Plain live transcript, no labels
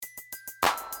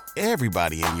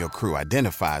Everybody in your crew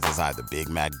identifies as either Big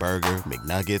Mac Burger,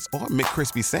 McNuggets, or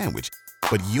McCrispy Sandwich.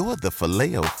 But you're the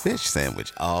Filet-O-Fish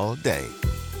Sandwich all day.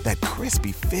 That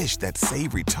crispy fish, that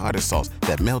savory tartar sauce,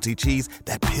 that melty cheese,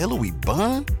 that pillowy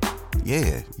bun.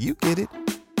 Yeah, you get it.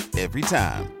 Every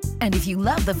time. And if you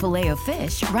love the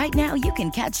Filet-O-Fish, right now you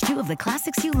can catch 2 of the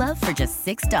classics you love for just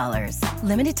 $6.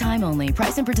 Limited time only.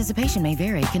 Price and participation may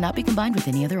vary. Cannot be combined with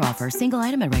any other offer. Single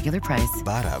item at regular price.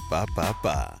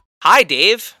 Ba-da-ba-ba-ba. Hi,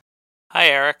 Dave. Hi,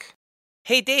 Eric.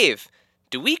 Hey, Dave.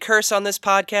 Do we curse on this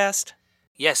podcast?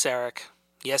 Yes, Eric.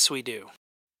 Yes, we do.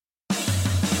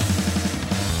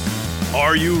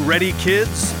 Are you ready,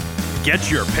 kids?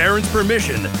 Get your parents'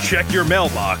 permission, check your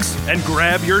mailbox, and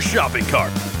grab your shopping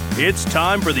cart. It's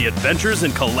time for the Adventures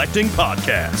in Collecting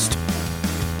podcast.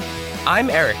 I'm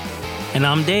Eric. And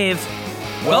I'm Dave.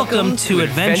 Welcome to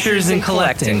Adventures in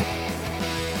Collecting,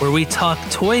 where we talk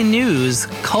toy news,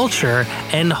 culture,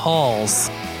 and hauls,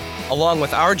 along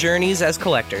with our journeys as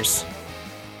collectors.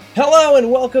 Hello and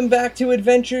welcome back to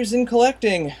Adventures in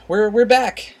Collecting. We're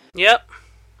back. Yep.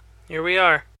 Here we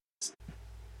are.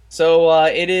 So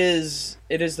it is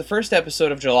the first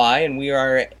episode of July, and we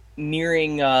are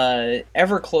nearing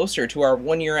ever closer to our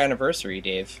 1-year anniversary,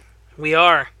 Dave. We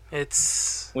are.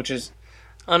 Which is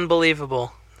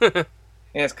unbelievable. Yeah,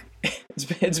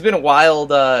 it's been a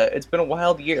wild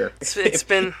year. It's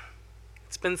been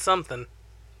something.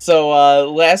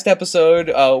 So last episode,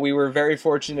 we were very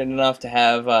fortunate enough to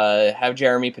have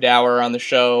Jeremy Padower on the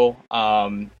show,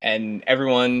 and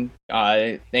everyone,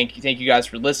 thank you guys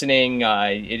for listening.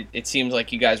 It seems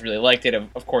like you guys really liked it.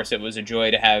 Of course, it was a joy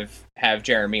to have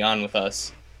Jeremy on with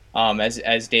us,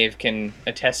 as Dave can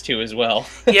attest to as well.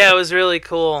 Yeah, it was really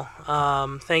cool.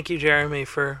 Thank you, Jeremy,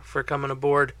 for coming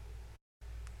aboard.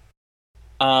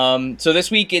 So this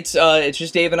week it's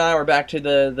just Dave and I. We're back to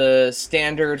the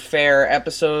standard fare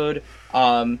episode.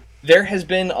 There has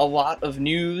been a lot of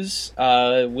news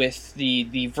with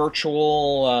the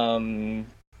virtual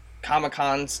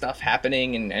Comic-Con stuff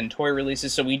happening and toy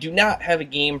releases. So we do not have a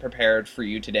game prepared for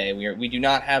you today. We do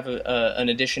not have an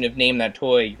edition of Name That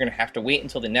Toy. You're gonna have to wait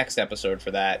until the next episode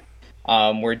for that,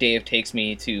 where Dave takes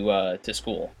me to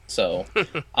school. So.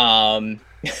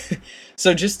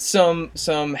 So just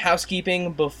some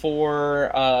housekeeping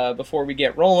before we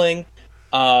get rolling.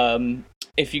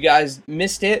 If you guys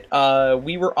missed it,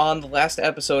 we were on the last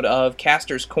episode of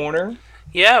Caster's Corner.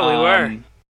 Yeah, we were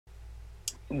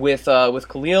with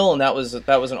Khalil, and that was a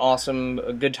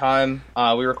good time.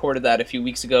 We recorded that a few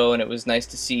weeks ago, and it was nice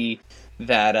to see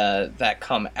that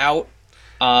come out.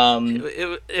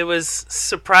 It was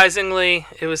surprisingly.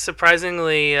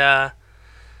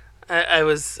 I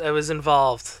was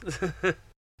involved.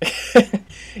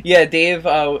 Yeah, Dave.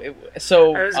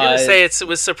 So I was gonna say it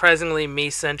was surprisingly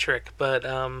me-centric, but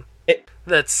I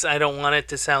don't want it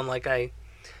to sound like I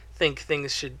think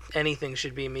anything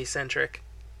should be me-centric.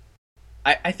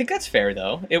 I think that's fair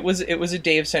though. It was a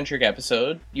Dave-centric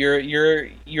episode. You're a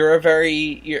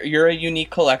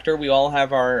unique collector. We all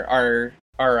have our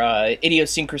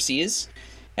idiosyncrasies.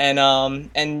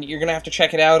 And you're gonna have to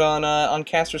check it out on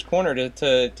Caster's Corner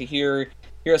to hear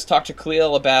us talk to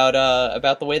Khalil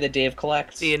about the way that Dave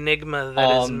collects. The enigma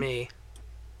that is me.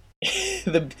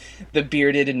 the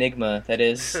bearded enigma that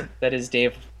is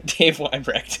Dave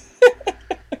Weinbrecht.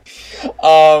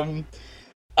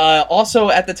 Also,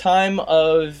 at the time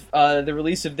of the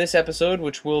release of this episode,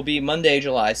 which will be Monday,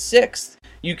 July 6th,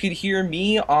 you could hear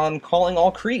me on Calling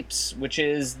All Creeps, which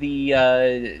is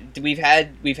the we've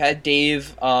had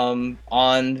Dave on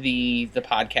the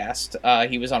podcast.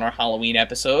 He was on our Halloween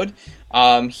episode.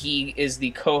 He is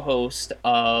the co-host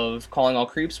of Calling All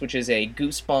Creeps, which is a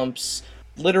Goosebumps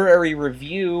literary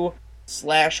review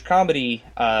 / comedy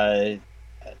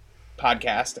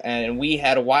podcast, and we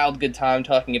had a wild good time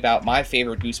talking about my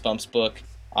favorite Goosebumps book,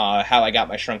 How I Got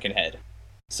My Shrunken Head.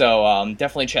 So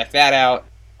definitely check that out.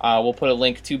 We'll put a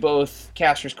link to both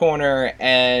Caster's Corner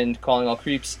and Calling All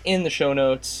Creeps in the show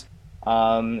notes.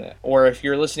 Or if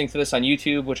you're listening to this on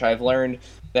YouTube, which I've learned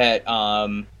that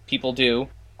people do,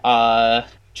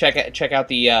 check out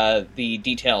the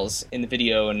details in the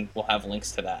video, and we'll have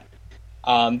links to that.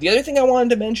 The other thing I wanted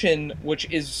to mention, which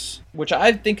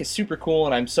I think is super cool,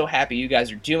 and I'm so happy you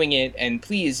guys are doing it. And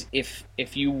please, if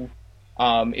you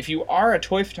are a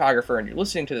toy photographer and you're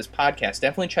listening to this podcast,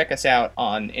 definitely check us out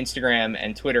on Instagram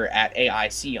and Twitter at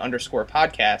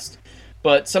AIC_podcast.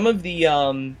 But some of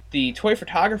the toy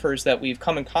photographers that we've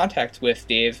come in contact with,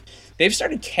 Dave, they've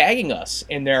started tagging us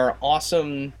in their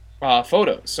awesome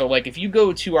photos. So, like, if you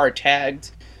go to our tagged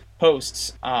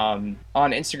posts on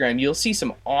Instagram, you'll see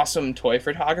some awesome toy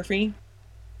photography.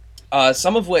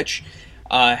 Some of which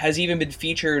has even been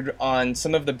featured on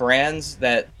some of the brands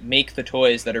that make the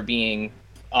toys that are being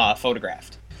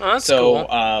photographed. Oh, that's cool.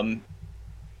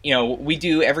 We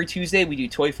do every Tuesday. We do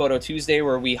Toy Photo Tuesday,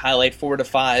 where we highlight 4 to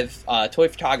 5 toy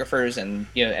photographers and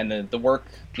the work,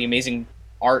 the amazing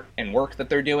art and work that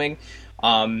they're doing.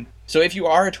 So if you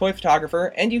are a toy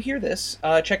photographer and you hear this,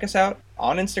 check us out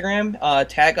on Instagram.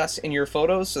 Tag us in your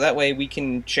photos so that way we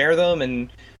can share them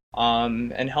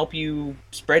and help you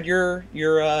spread your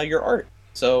art.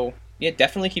 So yeah,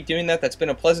 definitely keep doing that. That's been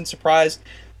a pleasant surprise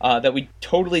that we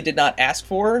totally did not ask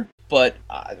for, but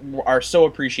are so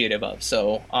appreciative of.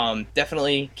 So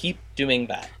definitely keep doing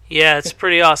that. Yeah, it's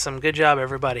pretty awesome. Good job,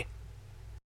 everybody.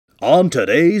 On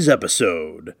today's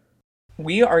episode,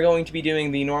 we are going to be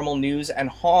doing the normal news and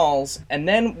hauls, and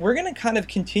then we're going to kind of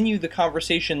continue the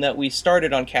conversation that we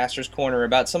started on Caster's Corner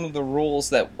about some of the rules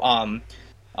that and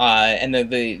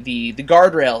the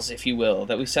guardrails, if you will,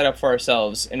 that we set up for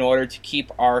ourselves in order to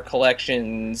keep our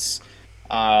collections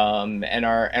and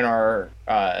our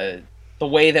the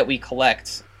way that we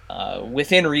collect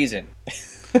within reason.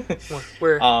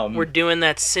 We're doing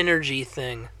that synergy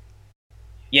thing.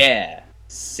 Yeah,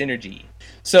 synergy.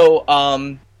 So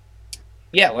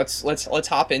let's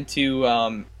hop into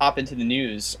the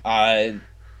news.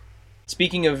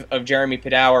 Speaking of Jeremy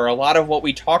Padawer, a lot of what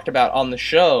we talked about on the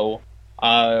show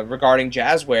regarding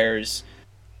Jazzwares,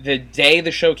 the day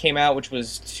the show came out, which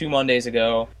was 2 Mondays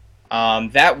ago,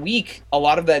 that week, a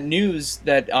lot of that news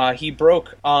that he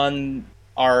broke on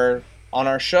our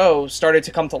show started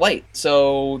to come to light.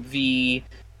 So the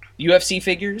UFC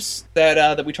figures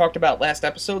that we talked about last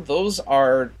episode, those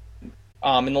are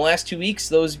in the last 2 weeks,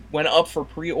 those went up for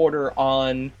pre-order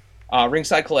on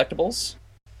Ringside Collectibles,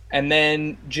 and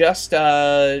then just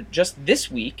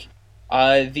this week,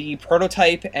 the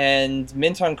prototype and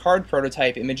mint on card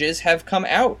prototype images have come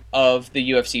out of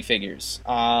the UFC figures.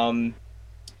 And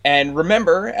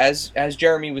remember, as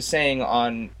Jeremy was saying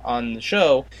on the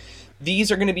show,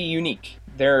 these are going to be unique.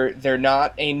 They're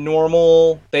not a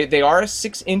normal. They are a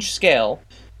 6-inch scale.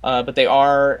 But they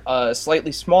are a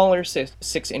slightly smaller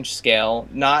 6-inch scale,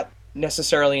 not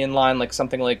necessarily in line like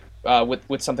something like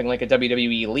with something like a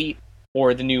WWE Elite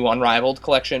or the new Unrivaled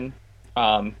collection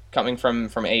coming from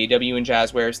AEW and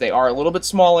Jazzwares. They are a little bit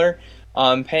smaller,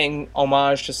 paying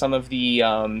homage to some of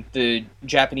the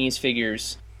Japanese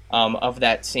figures of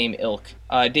that same ilk.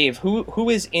 Dave, who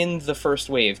is in the first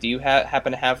wave? Do you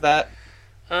happen to have that?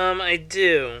 I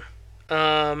do.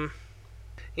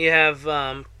 You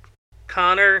have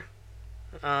Connor,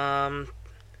 Daniel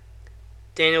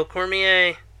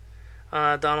Cormier,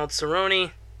 Donald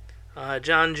Cerrone,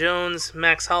 John Jones,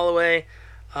 Max Holloway,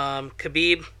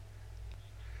 Khabib,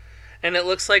 and it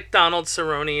looks like Donald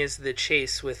Cerrone is the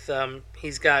chase with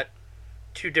he's got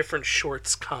 2 different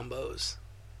shorts combos.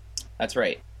 That's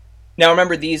right. Now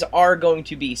remember, these are going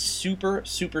to be super,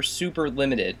 super, super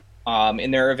limited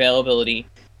in their availability.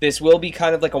 This will be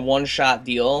kind of like a one-shot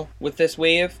deal with this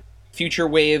wave. Future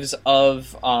waves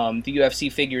of the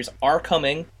UFC figures are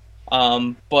coming,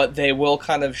 but they will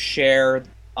kind of share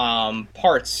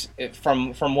parts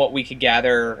from what we could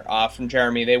gather from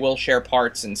Jeremy. They will share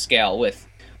parts and scale with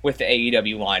the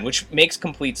AEW line, which makes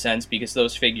complete sense because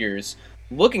those figures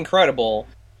look incredible.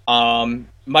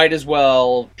 Might as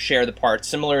well share the parts,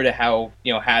 similar to how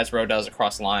Hasbro does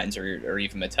across lines or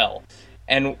even Mattel.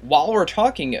 And while we're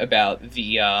talking about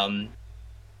the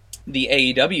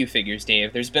AEW figures,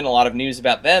 Dave, there's been a lot of news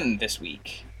about them this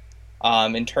week.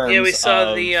 In terms, we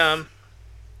saw the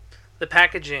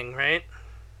packaging, right?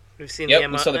 We've seen the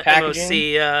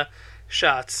MOC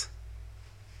shots,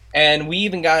 and we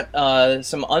even got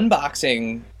some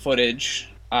unboxing footage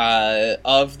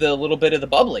of the little bit of the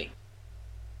bubbly.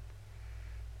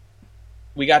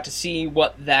 We got to see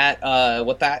what that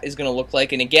is going to look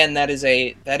like, and again, that's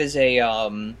a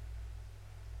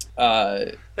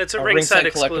Ringside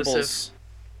exclusive.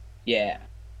 Yeah.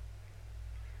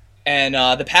 And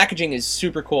the packaging is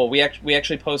super cool. We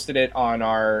actually posted it on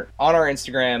our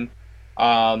Instagram.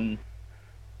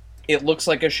 It looks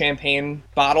like a champagne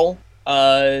bottle.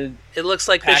 It looks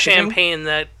like packaging. The champagne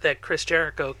that Chris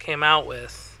Jericho came out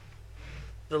with.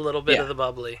 The little bit of the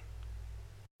bubbly.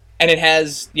 And it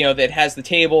has the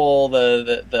table,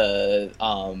 the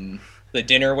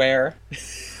dinnerware.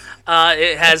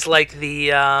 It has like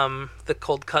the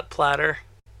cold cut platter.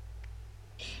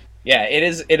 Yeah, it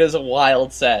is a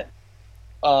wild set.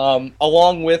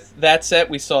 Along with that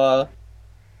set, we saw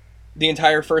the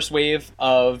entire first wave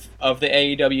of the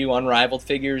AEW Unrivaled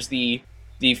figures, the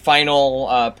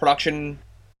final production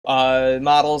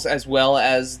models, as well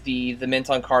as the mint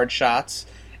on card shots,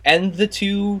 and the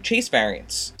 2 chase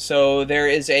variants. So there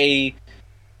is a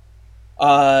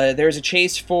There's a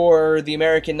chase for the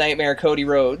American Nightmare, Cody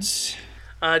Rhodes.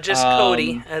 Just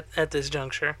Cody at this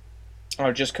juncture.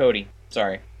 Oh, just Cody.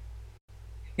 Sorry.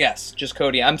 Yes, just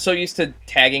Cody. I'm so used to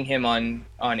tagging him on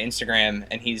Instagram,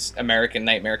 and he's American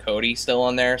Nightmare Cody still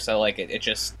on there, so like it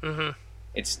just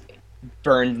it's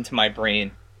burned into my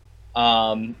brain.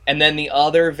 And then the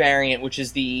other variant, which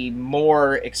is the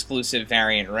more exclusive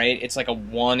variant, right? It's like a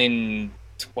 1 in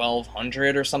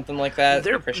 1,200 or something like that.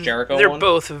 They're Chris Jericho. They're one.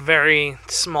 both very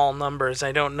small numbers.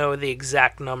 I don't know the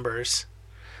exact numbers.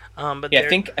 But yeah,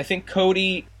 I think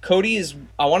Cody is.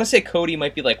 I want to say Cody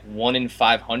might be like 1 in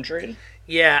 500.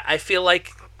 Yeah, I feel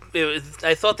like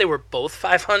I thought they were both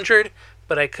 500,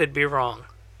 but I could be wrong.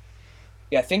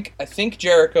 Yeah, I think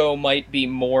Jericho might be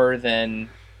more than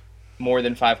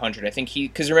 500. I think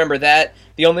because remember that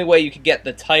the only way you could get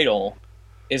the title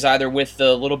is either with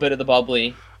the little bit of the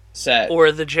bubbly set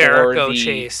or the Jericho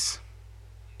chase.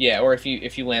 Yeah, or if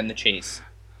you land the chase.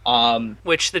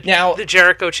 Which the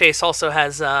Jericho chase also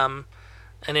has an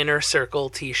Inner Circle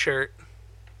T-shirt.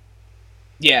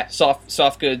 Yeah,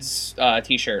 soft goods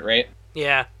T-shirt, right?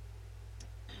 Yeah.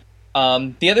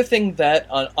 The other thing that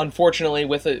unfortunately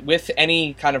with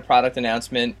any kind of product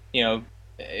announcement, you know,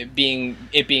 it being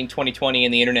 2020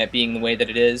 and the internet being the way that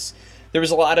it is, there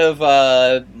was a lot of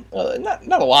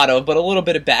not a lot of, but a little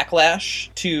bit of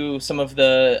backlash to some of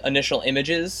the initial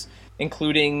images,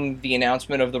 including the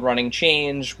announcement of the running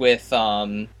change with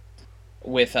Kenny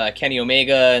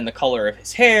Omega and the color of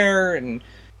his hair, and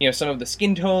you know, some of the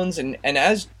skin tones, and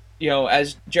as you know,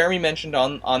 as Jeremy mentioned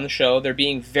on the show, they're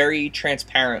being very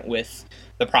transparent with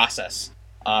the process,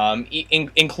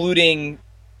 including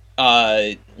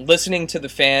listening to the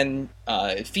fan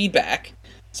feedback,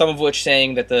 some of which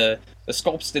saying that the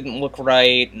sculpts didn't look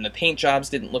right, and the paint jobs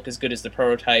didn't look as good as the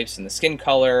prototypes, and the skin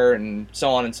color, and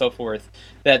so on and so forth,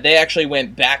 that they actually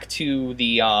went back to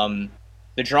the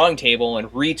drawing table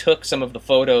and retook some of the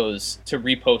photos to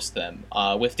repost them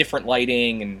with different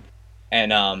lighting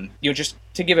and you know, just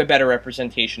to give a better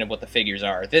representation of what the figures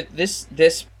are.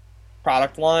 This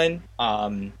product line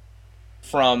from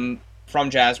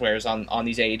Jazzwares on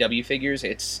these AEW figures,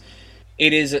 it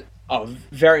is a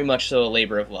very much so a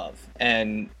labor of love,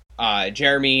 and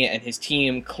Jeremy and his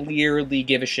team clearly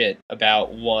give a shit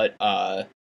about what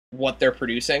they're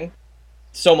producing,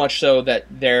 so much so that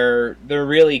they're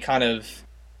really kind of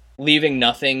leaving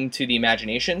nothing to the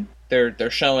imagination. They're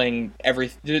showing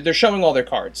they're showing all their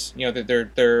cards. You know,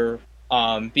 they're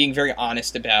being very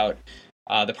honest about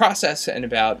the process and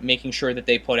about making sure that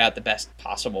they put out the best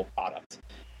possible product.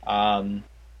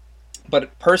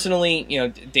 But personally, you know,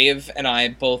 Dave and I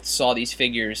both saw these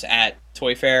figures at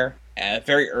Toy Fair,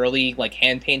 very early, like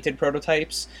hand-painted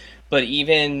prototypes. But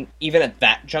even at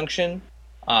that junction,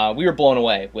 we were blown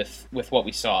away with what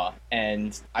we saw.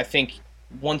 And I think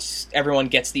once everyone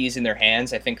gets these in their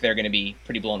hands, I think they're going to be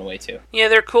pretty blown away too. Yeah,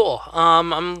 they're cool.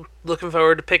 I'm looking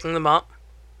forward to picking them up.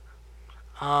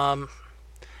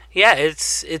 Yeah,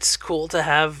 it's cool to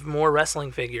have more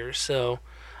wrestling figures. So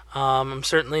I'm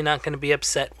certainly not going to be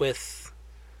upset with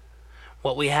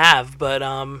what we have. But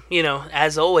you know,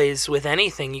 as always with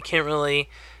anything, you can't really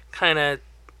kind of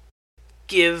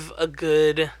give a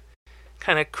good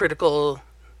kind of critical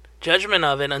judgment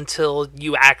of it until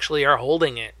you actually are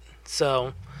holding it.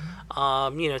 So,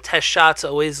 you know, test shots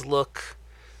always look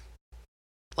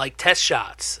like test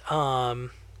shots. And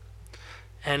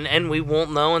we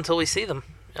won't know until we see them.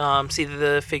 See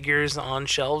the figures on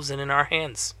shelves and in our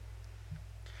hands.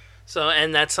 So,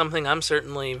 and that's something I'm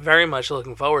certainly very much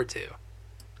looking forward to.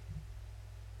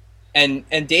 And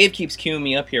Dave keeps queuing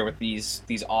me up here with these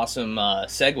awesome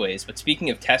segues. But speaking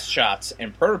of test shots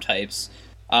and prototypes,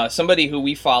 somebody who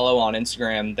we follow on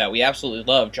Instagram that we absolutely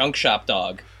love, Junk Shop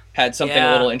Dog, had something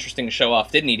a little interesting to show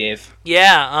off, didn't he, Dave?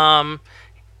 Yeah,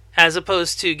 as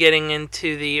opposed to getting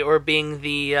into being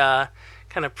the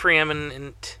kind of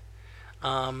preeminent,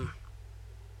 I'll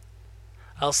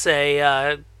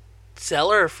say,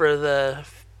 seller for the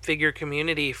figure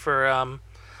community for a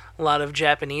lot of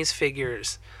Japanese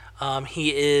figures.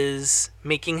 He is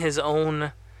making his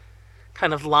own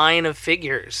kind of line of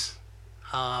figures.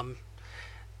 I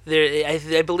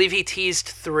believe he teased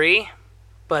 3,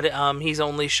 but he's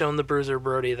only shown the Bruiser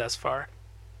Brody thus far.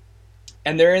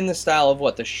 And they're in the style of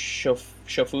what, the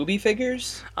Shofubi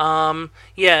figures?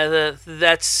 Yeah,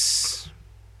 that's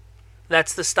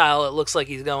the style it looks like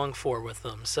he's going for with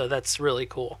them. So that's really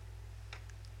cool.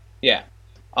 Yeah.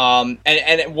 And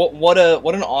what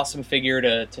an awesome figure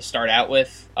to start out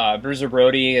with. Bruiser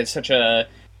Brody is such a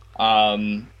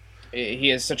he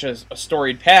has such a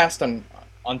storied past,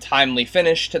 untimely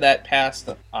finish to that past.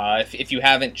 If you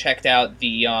haven't checked out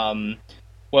the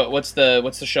What's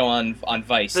the show on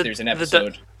Vice? There's an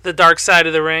episode. The Dark Side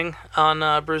of the Ring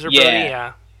on Bruiser Brody.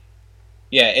 Yeah.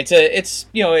 Yeah, it's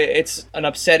it's an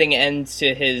upsetting end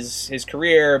to his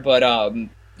career, but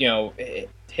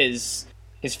his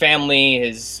family,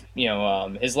 his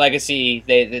legacy,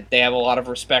 they have a lot of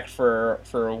respect for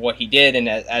what he did, and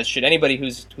as should anybody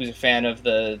who's a fan of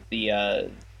the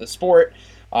sport.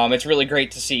 It's really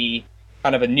great to see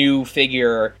kind of a new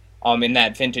figure in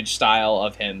that vintage style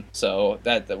of him. So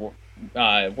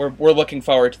we're looking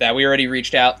forward to that. We already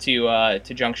reached out to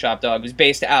Junk Shop Dog, who's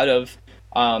based out of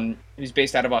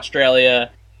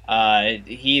Australia.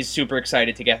 He's super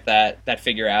excited to get that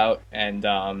figure out, and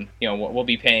we'll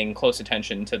be paying close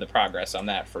attention to the progress on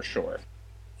that for sure.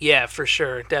 Yeah, for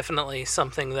sure. Definitely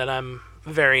something that I'm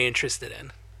very interested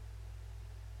in.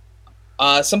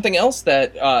 Something else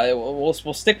that we'll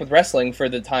stick with wrestling for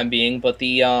the time being, but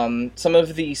the some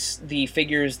of the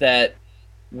figures that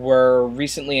were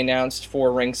recently announced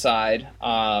for Ringside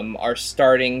are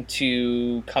starting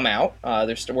to come out.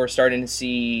 We're starting to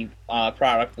see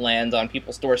product land on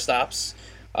people's doorstops.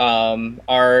 Can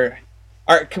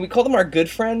we call them our good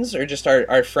friends, or just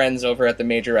our friends over at the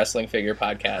Major Wrestling Figure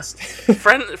Podcast?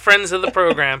 Friends of the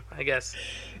program, I guess.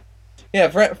 Yeah,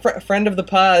 friend of the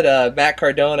pod, Matt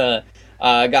Cardona,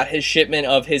 got his shipment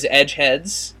of his Edge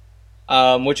heads,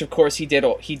 which of course he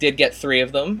did get 3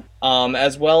 of them,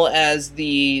 as well as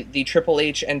the Triple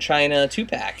H and China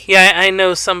 2-pack. Yeah, I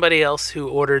know somebody else who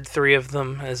ordered 3 of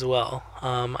them as well.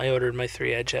 I ordered my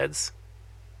 3 Edge heads.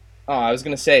 Oh, I was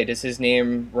gonna say, does his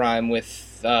name rhyme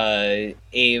with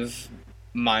Ave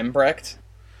Meimbrecht?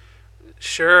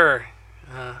 Sure.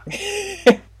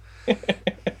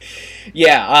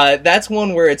 Yeah, that's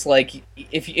one where it's like,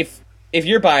 if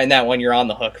you're buying that one, you're on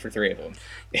the hook for 3 of them.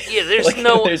 Yeah, there's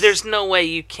there's no way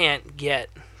you can't get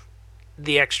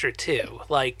the extra 2.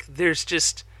 Like, there's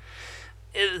just,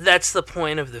 that's the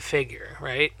point of the figure,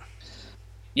 right?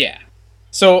 Yeah.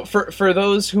 So for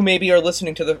those who maybe are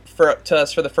listening to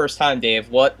us for the first time, Dave,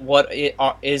 what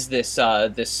is this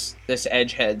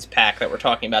Edge Heads pack that we're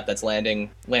talking about that's landing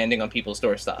on people's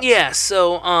doorstops? Yeah.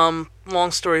 So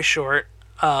long story short,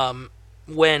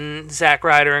 when Zack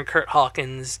Ryder and Kurt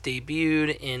Hawkins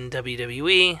debuted in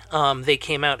WWE, they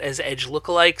came out as Edge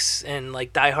lookalikes and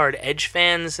like diehard Edge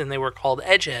fans, and they were called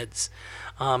Edgeheads.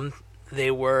 They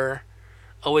were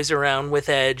always around with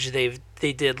Edge. They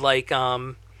did like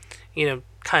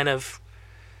kind of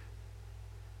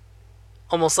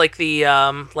almost like the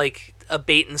like a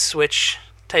bait and switch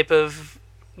type of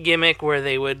gimmick where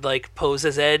they would like pose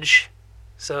as Edge.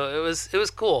 So it was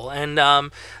cool,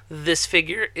 and this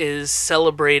figure is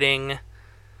celebrating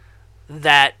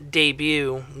that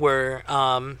debut where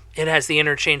it has the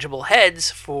interchangeable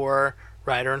heads for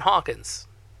Ryder and Hawkins.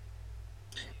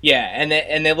 Yeah, and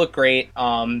they look great.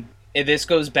 This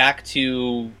goes back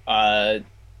to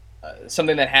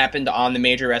something that happened on the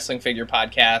Major Wrestling Figure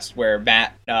Podcast, where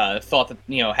Matt thought that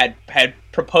had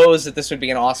proposed that this would be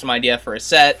an awesome idea for a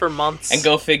set for months, and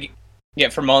go figure. Yeah,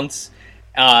 for months.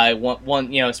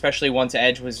 Especially once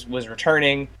Edge was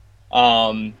returning,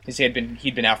 because he'd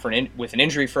been out with an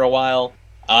injury for a while.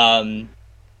 And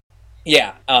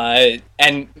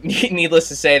needless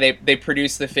to say, they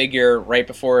produced the figure right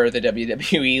before the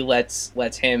WWE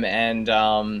lets him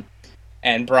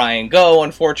and Brian go,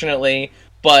 unfortunately.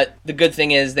 But the good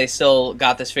thing is they still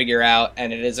got this figure out,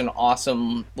 and it is an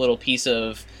awesome little piece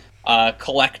of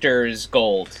collector's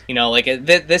gold.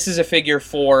 This is a figure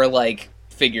for like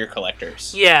figure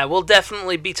collectors. Yeah, we'll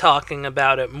definitely be talking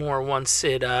about it more once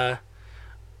it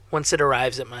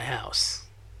arrives at my house.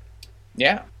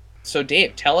 Yeah. So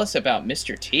Dave, tell us about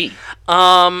Mr. T.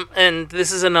 And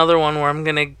this is another one where I'm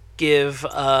gonna give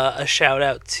a shout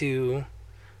out to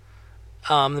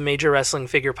the Major Wrestling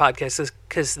Figure Podcast,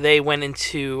 because they went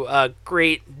into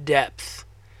great depth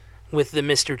with the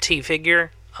Mr. T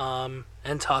figure, and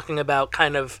talking about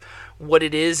kind of what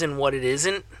it is and what it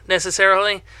isn't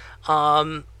necessarily.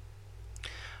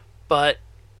 But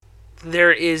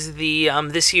there is the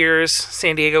this year's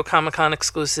San Diego Comic-Con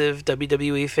exclusive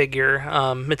WWE figure,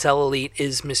 Mattel Elite,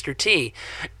 is Mr. T.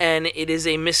 And it is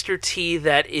a Mr. T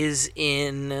that is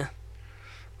in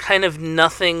kind of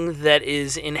nothing that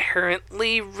is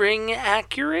inherently ring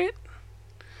accurate.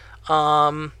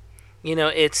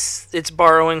 It's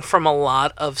borrowing from a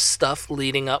lot of stuff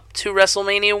leading up to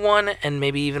WrestleMania 1 and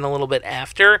maybe even a little bit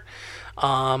after.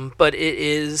 But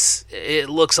it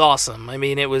looks awesome. I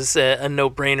mean, it was a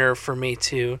no-brainer for me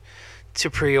to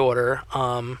pre-order.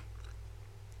 And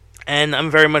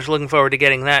I'm very much looking forward to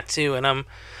getting that too. And I'm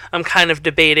kind of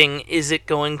debating, is it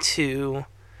going to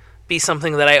be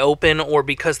something that I open, or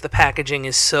because the packaging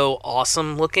is so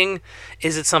awesome looking,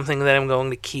 is it something that I'm going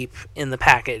to keep in the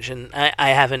package? And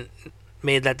I haven't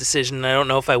made that decision. I don't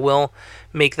know if I will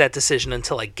make that decision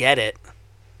until I get it.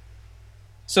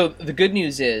 So the good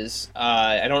news is,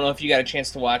 I don't know if you got a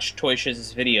chance to watch Toy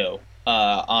Shiz's video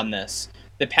on this.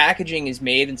 The packaging is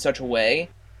made in such a way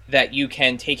that you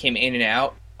can take him in and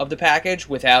out of the package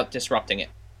without disrupting it.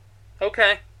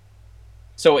 Okay.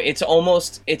 So it's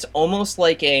almost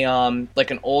like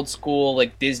an old school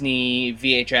like Disney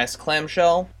VHS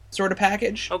clamshell sort of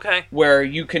package. Okay. Where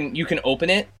you can open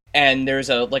it and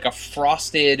there's a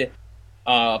frosted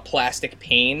plastic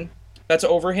pane that's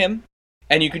over him,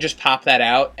 and you can just pop that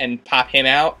out and pop him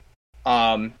out,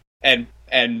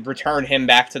 and return him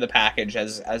back to the package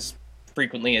as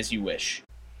frequently as you wish.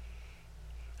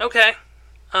 Okay.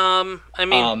 I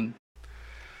mean,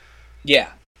 yeah.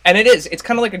 And it's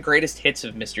kind of like a greatest hits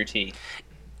of Mr. T.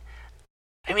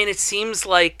 I mean, it seems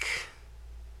like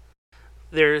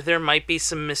there might be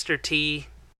some Mr. T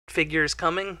figures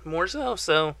coming, more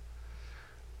so.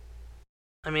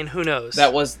 I mean, who knows?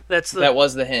 That was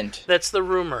the hint. That's the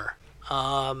rumor.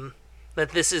 That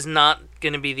this is not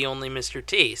going to be the only Mr.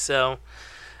 T. So,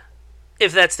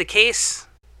 if that's the case,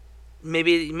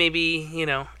 maybe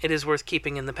it is worth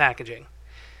keeping in the packaging.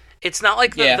 It's not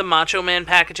like the Macho Man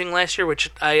packaging last year, which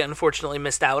I unfortunately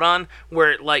missed out on,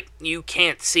 where you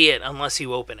can't see it unless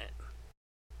you open it.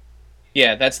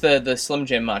 Yeah, that's the Slim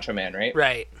Jim Macho Man, right?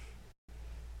 Right.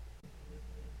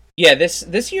 Yeah,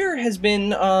 this year has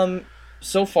been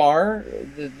so far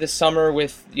this summer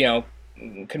with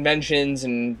conventions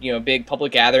and big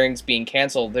public gatherings being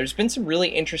canceled. There's been some really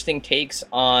interesting takes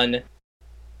on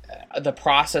the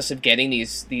process of getting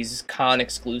these con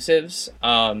exclusives.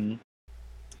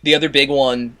 The other big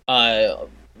one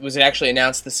was actually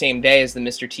announced the same day as the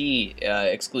Mr. T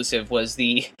exclusive, was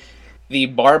the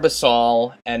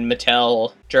Barbasol and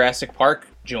Mattel Jurassic Park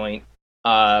joint,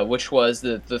 which was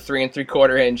the 3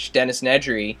 3/4-inch Dennis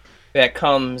Nedry that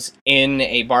comes in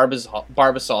a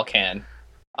Barbasol can,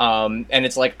 and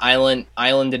it's like Island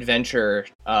Adventure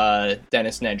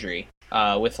Dennis Nedry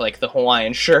with like the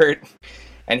Hawaiian shirt.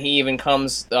 And he even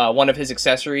comes, one of his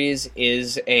accessories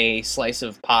is a slice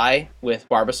of pie with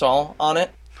Barbasol on it.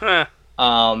 Huh.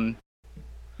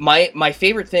 My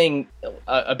favorite thing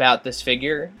about this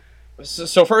figure,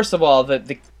 so first of all,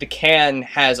 the can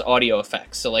has audio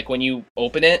effects. So like when you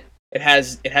open it, it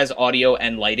has audio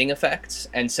and lighting effects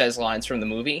and says lines from the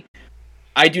movie.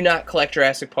 I do not collect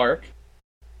Jurassic Park.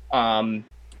 I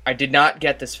did not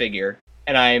get this figure,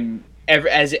 and I'm...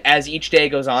 As each day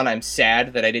goes on, I'm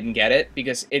sad that I didn't get it,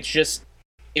 because it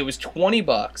was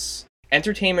 $20,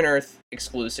 Entertainment Earth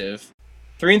exclusive.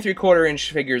 3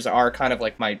 3/4-inch figures are kind of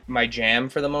like my jam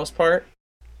for the most part,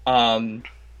 and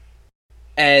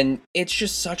it's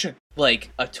just such a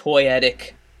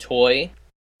toyetic toy,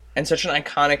 and such an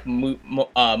iconic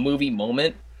movie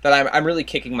moment that I'm really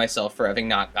kicking myself for having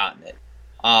not gotten it.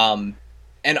 And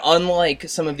unlike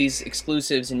some of these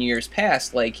exclusives in years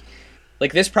past, like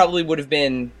this probably would have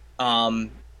been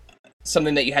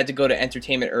something that you had to go to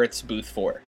Entertainment Earth's booth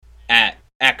for at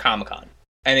Comic-Con.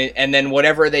 And then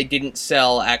whatever they didn't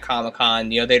sell at Comic-Con,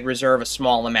 they'd reserve a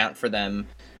small amount for them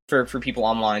for people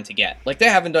online to get. Like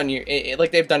they've done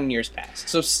in years past.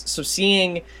 So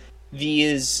seeing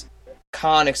these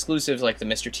con exclusives like the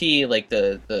Mr. T, like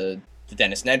the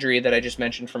Dennis Nedry that I just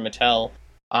mentioned from Mattel,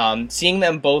 seeing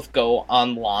them both go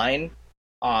online,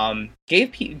 I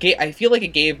feel like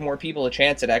it gave more people a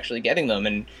chance at actually getting them.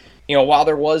 And while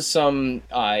there was some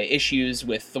issues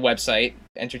with the website,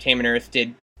 Entertainment Earth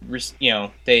did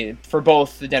they, for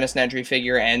both the Dennis Nedry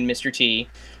figure and Mr. T,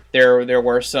 there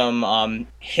were some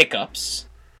hiccups,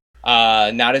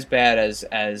 not as bad as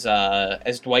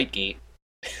Dwightgate.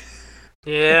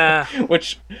 Yeah.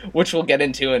 which we'll get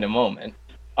into in a moment.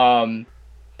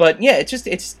 But yeah,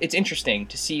 it's interesting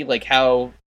to see like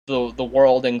how the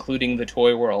world, including the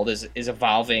toy world, is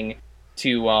evolving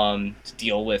to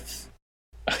deal with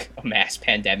a mass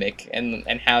pandemic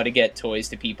and how to get toys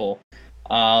to people.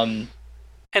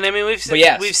 And I mean,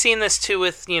 we've seen this too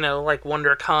with like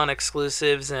WonderCon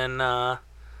exclusives and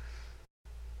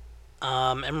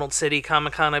Emerald City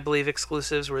Comic Con, I believe,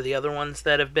 exclusives were the other ones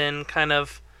that have been kind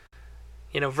of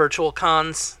virtual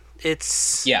cons.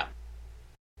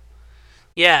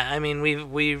 Yeah, I mean,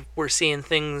 we're seeing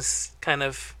things kind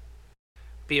of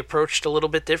be approached a little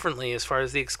bit differently as far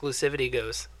as the exclusivity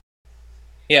goes.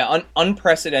 Yeah,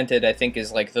 unprecedented, I think,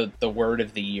 is like the word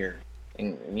of the year.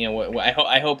 And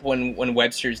I hope when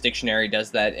Webster's Dictionary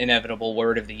does that inevitable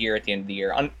word of the year at the end of the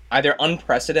year, either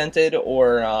unprecedented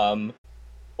or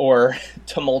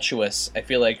tumultuous, I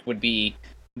feel like would be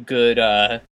good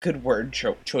word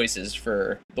choices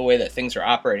for the way that things are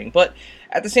operating. But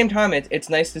at the same time, it's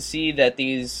nice to see that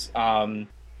these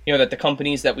that the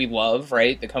companies that we love,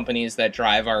 right, the companies that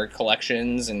drive our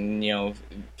collections and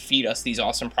feed us these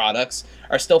awesome products,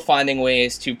 are still finding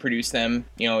ways to produce them,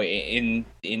 in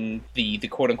the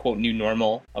quote unquote new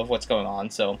normal of what's going on.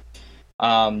 So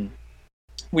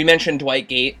we mentioned Dwight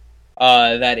Gate.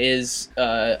 That is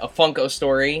a Funko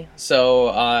story, so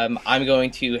I'm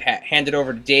going to hand it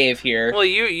over to Dave here. Well,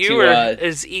 you were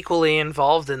as equally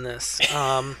involved in this.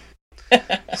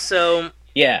 So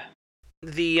yeah,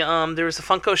 there was a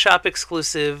Funko Shop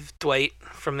exclusive Dwight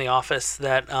from The Office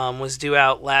that was due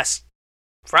out last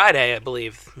Friday, I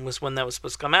believe, was when that was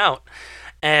supposed to come out,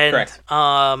 and correct.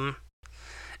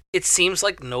 It seems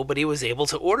like nobody was able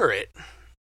to order it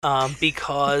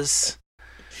because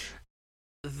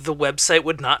the website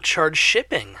would not charge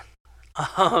shipping.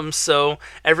 So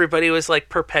everybody was like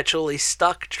perpetually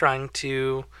stuck trying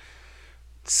to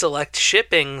select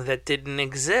shipping that didn't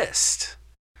exist.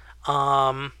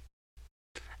 And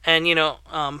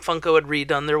Funko had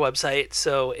redone their website,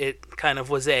 so it kind of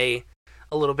was a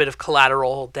little bit of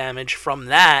collateral damage from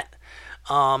that.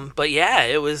 But yeah,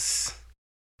 it was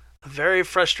a very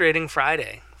frustrating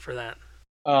Friday for that.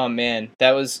 Oh man,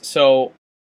 that was so.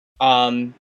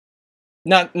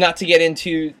 Not to get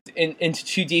into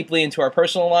too deeply into our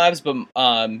personal lives, but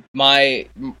my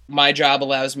job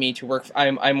allows me to work.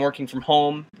 I'm working from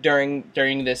home during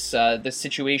this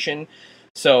situation.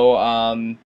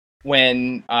 So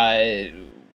when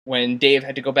Dave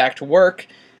had to go back to work,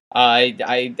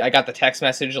 I got the text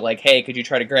message like, "Hey, could you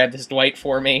try to grab this Dwight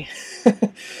for me?"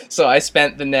 So I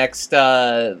spent the next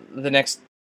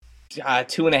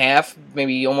 2.5,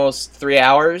 maybe almost 3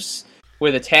 hours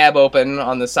with a tab open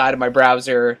on the side of my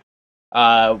browser,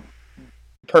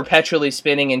 perpetually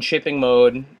spinning in shipping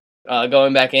mode,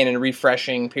 going back in and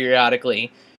refreshing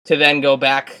periodically, to then go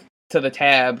back to the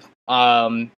tab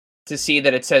to see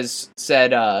that it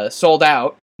said sold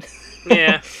out.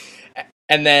 Yeah.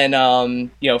 And then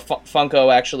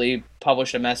Funko actually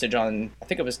published a message on, I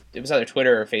think it was either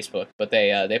Twitter or Facebook, but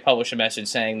they published a message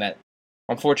saying that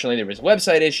unfortunately there was a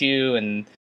website issue, and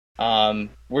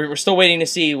we're still waiting to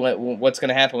see what's going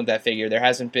to happen with that figure. There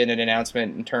hasn't been an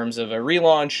announcement in terms of a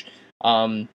relaunch.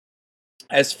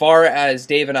 As far as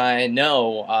Dave and I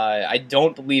know, I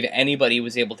don't believe anybody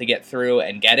was able to get through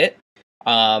and get it.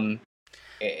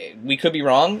 We could be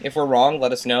wrong. If we're wrong,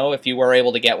 let us know. If you were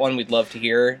able to get one, we'd love to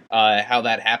hear how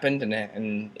that happened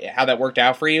and how that worked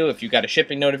out for you. If you got a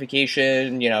shipping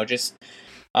notification, just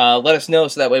let us know,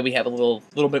 so that way we have a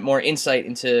little bit more insight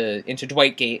into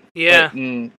Dwight Gate. Yeah.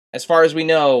 But, as far as we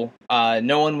know,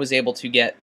 no one was able to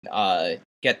get that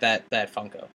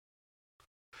Funko.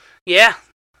 Yeah.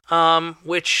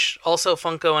 Which also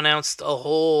Funko announced a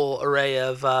whole array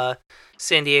of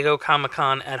San Diego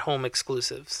Comic-Con at home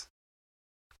exclusives.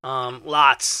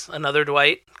 Lots. Another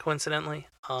Dwight, coincidentally.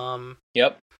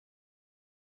 Yep.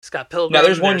 Scott Pilgrim. Now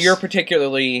there's one you're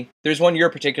particularly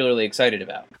excited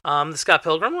about. The Scott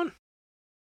Pilgrim one?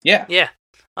 Yeah. Yeah.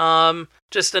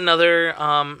 Just another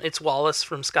it's Wallace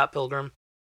from Scott Pilgrim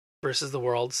versus the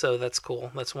World, so that's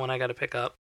cool. That's one I got to pick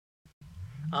up.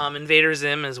 Invader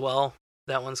Zim as well.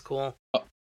 That one's cool. Oh,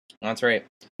 that's right.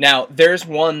 Now there's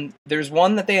one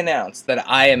that they announced that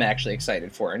I am actually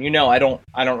excited for. And I don't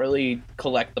really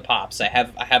collect the pops. I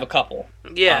have a couple.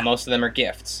 Yeah. Most of them are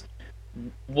gifts.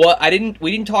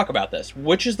 We didn't talk about this.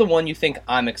 Which is the one you think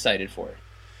I'm excited for?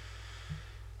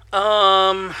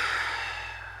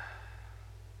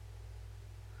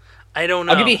 I don't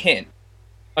know. I'll give you a hint.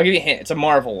 It's a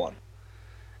Marvel one.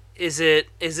 Is it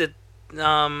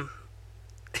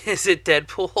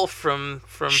Deadpool from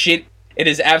Shit. It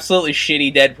is absolutely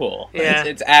shitty Deadpool. Yeah.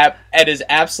 It is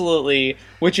absolutely,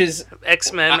 which is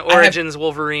X-Men Origins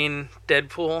Wolverine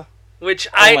Deadpool, which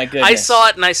I saw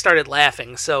it and I started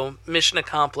laughing. So mission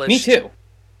accomplished. Me too.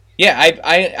 Yeah,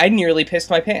 I nearly pissed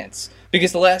my pants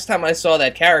because the last time I saw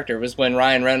that character was when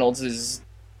Ryan Reynolds'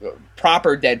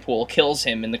 proper Deadpool kills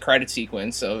him in the credit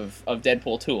sequence of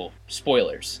Deadpool 2.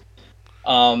 Spoilers.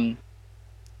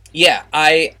 Yeah,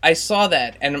 I saw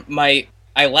that and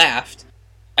I laughed,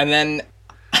 and then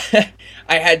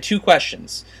I had two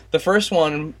questions. The first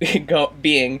one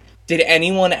being, did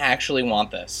anyone actually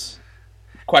want this?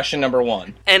 Question number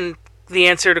one. And the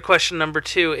answer to question number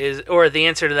two is, or the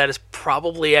answer to that is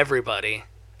probably everybody,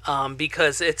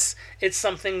 because it's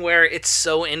something where it's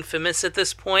so infamous at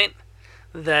this point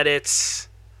that it's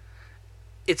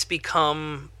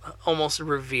become almost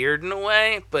revered in a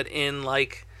way, but in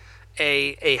like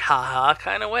a haha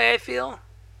kind of way, I feel.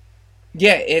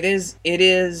 Yeah, it is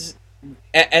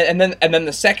and then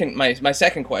the second my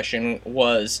second question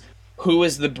was, who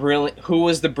was the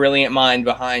brilliant mind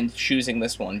behind choosing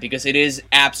this one, because it is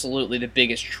absolutely the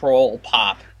biggest troll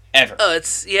pop ever. Oh,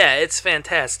 it's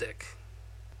fantastic.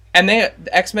 And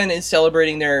X-Men is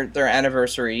celebrating their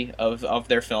anniversary of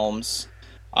their films.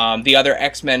 The other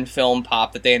X-Men film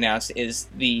pop that they announced is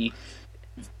the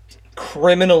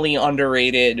criminally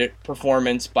underrated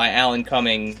performance by Alan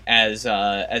Cumming as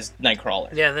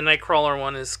Nightcrawler. Yeah, the Nightcrawler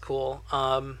one is cool.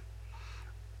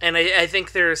 And I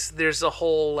think there's a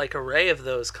whole like array of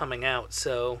those coming out.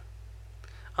 So,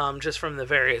 just from the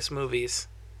various movies.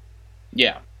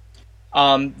 Yeah.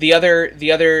 The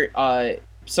other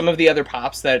some of the other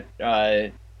pops that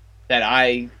I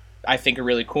think are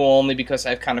really cool, only because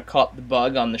I've kind of caught the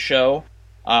bug on the show.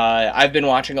 I've been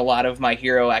watching a lot of My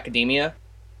Hero Academia.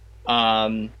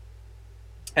 And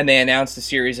they announced a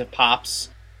series of pops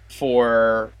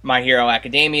for My Hero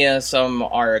Academia. Some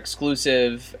are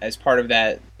exclusive as part of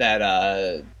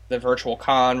the Virtual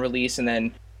Con release, and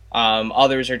then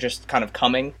others are just kind of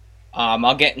coming.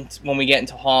 I'll get when we get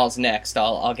into halls next.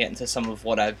 I'll get into some of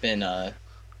what I've been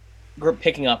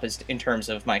picking up in terms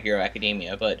of My Hero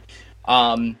Academia. But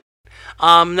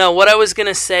no, what I was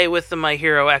gonna say with the My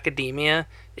Hero Academia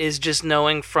is just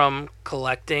knowing from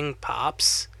collecting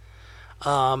pops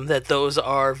that those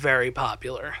are very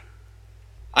popular.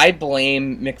 I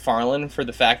blame McFarlane for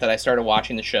the fact that I started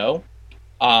watching the show.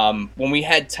 When we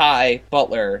had Ty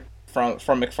Butler from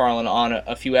McFarlane on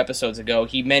a few episodes ago,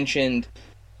 he mentioned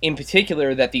in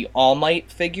particular that the All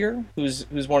Might figure, who's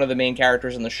one of the main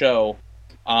characters in the show,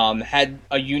 had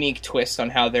a unique twist on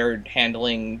how they're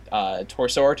handling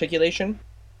torso articulation.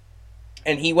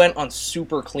 And he went on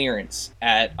super clearance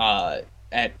at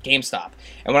GameStop.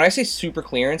 And when I say super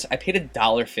clearance, I paid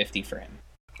 $1.50 for him.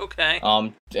 Okay.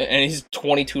 And he's a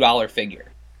 $22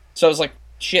 figure. So I was like,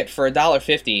 shit, for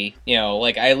 $1.50,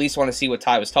 like, I at least want to see what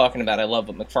Ty was talking about. I love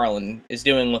what McFarlane is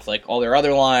doing with, like, all their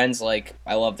other lines. Like,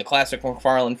 I love the classic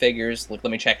McFarlane figures. Like,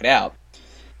 let me check it out.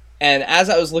 And as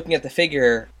I was looking at the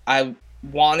figure, I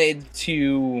wanted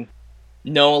to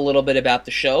know a little bit about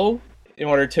the show in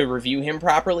order to review him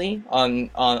properly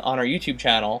on our YouTube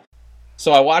channel.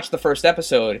 So I watched the first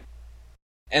episode,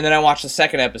 and then I watched the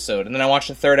second episode, and then I watched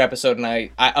the third episode, and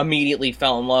I immediately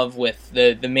fell in love with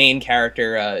the main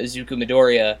character, Izuku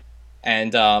Midoriya,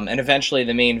 and eventually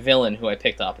the main villain who I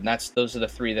picked up, and those are the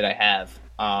three that I have.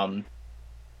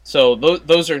 So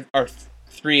those are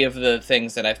three of the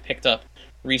things that I've picked up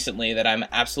recently that I'm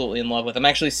absolutely in love with. I'm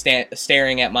actually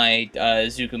staring at my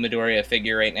Izuku Midoriya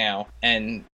figure right now,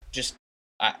 and just,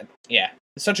 yeah,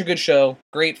 it's such a good show,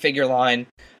 great figure line.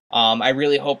 I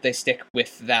really hope they stick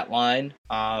with that line.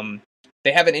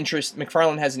 They have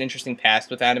McFarlane has an interesting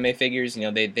past with anime figures.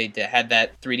 They had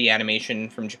that 3D animation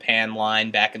from Japan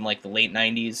line back in like the late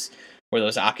 90s, where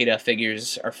those Akira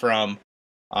figures are from.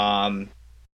 And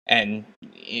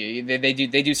they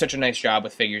do such a nice job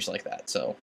with figures like that.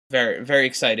 So very, very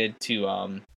excited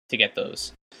to get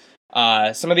those.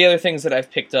 Some of the other things that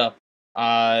I've picked up,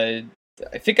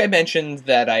 I think I mentioned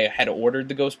that I had ordered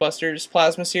the Ghostbusters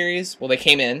Plasma series. Well, they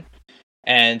came in,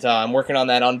 and I'm working on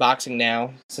that unboxing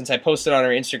now. Since I posted on our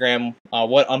Instagram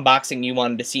what unboxing you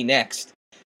wanted to see next,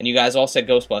 and you guys all said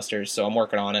Ghostbusters, so I'm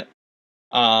working on it.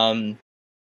 I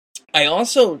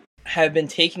also have been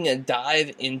taking a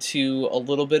dive into a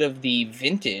little bit of the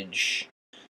vintage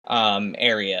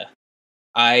area.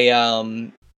 I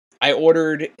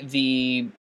ordered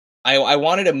I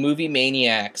wanted a Movie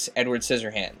Maniacs Edward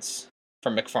Scissorhands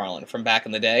from McFarlane from back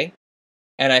in the day,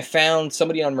 and I found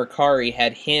somebody on Mercari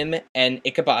had him and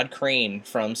Ichabod Crane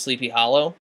from Sleepy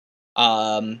Hollow.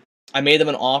 I made them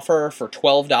an offer for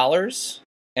 $12,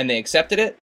 and they accepted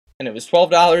it, and it was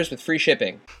 $12 with free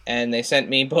shipping, and they sent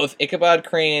me both Ichabod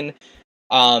Crane,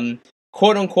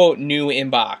 quote-unquote new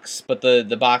in box, but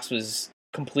the box was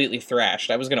completely thrashed.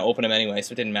 I was going to open them anyway,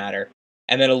 so it didn't matter.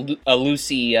 And then a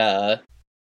Lucy Edward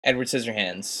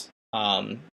Scissorhands.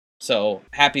 So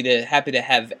happy to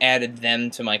have added them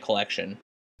to my collection.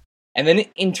 And then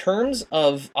in terms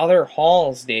of other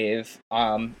hauls, Dave,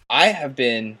 I have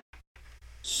been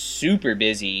super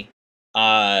busy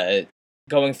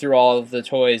going through all of the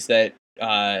toys that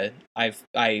I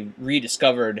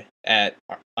rediscovered at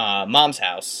Mom's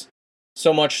house.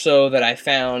 So much so that I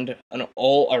found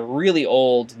a really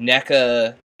old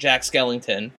NECA Jack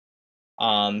Skellington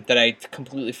that I'd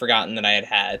completely forgotten that I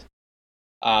had.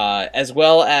 As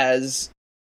well as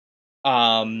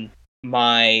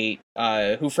my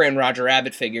Who Framed Roger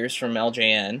Rabbit figures from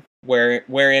LJN,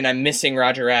 wherein I'm missing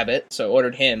Roger Rabbit, so I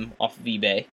ordered him off of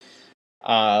eBay.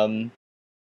 And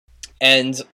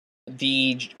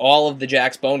all of the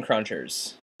Jack's Bone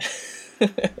Crunchers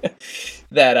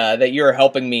that you were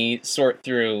helping me sort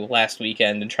through last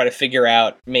weekend and try to figure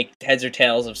out, make heads or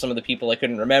tails of some of the people I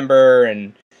couldn't remember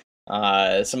and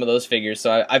some of those figures.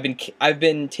 So I've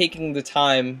been taking the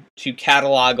time to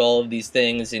catalog all of these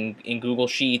things in Google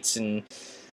Sheets and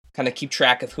kind of keep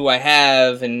track of who I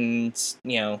have, and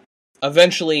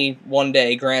eventually one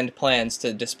day grand plans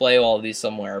to display all of these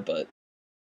somewhere, but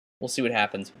we'll see what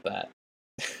happens with that.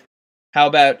 How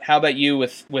about you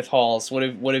with hauls?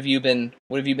 What have you been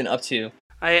up to?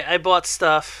 I bought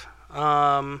stuff.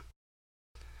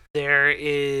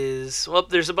 There's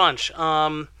a bunch.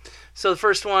 So the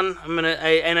first one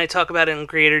I talk about it in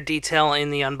greater detail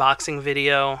in the unboxing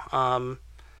video.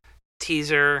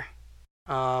 Teaser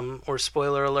or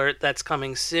spoiler alert, that's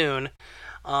coming soon.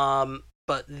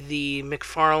 But the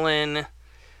McFarlane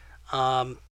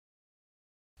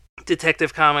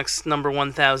Detective Comics number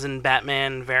 1000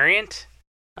 Batman variant.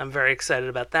 I'm very excited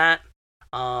about that.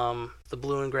 The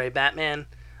blue and gray Batman.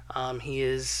 He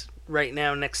is right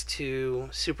now next to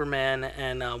Superman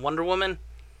and Wonder Woman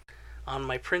on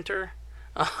my printer.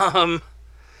 That's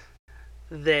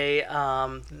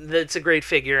a great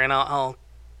figure, and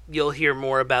you'll hear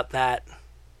more about that,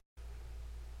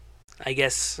 I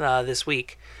guess, this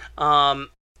week.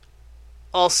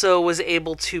 Also was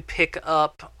able to pick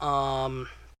up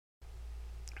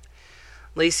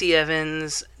Lacey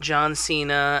Evans, John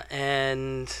Cena,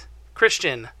 and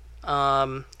Christian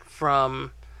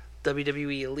from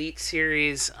WWE Elite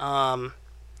Series.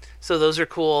 So those are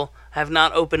cool. I have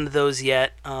not opened those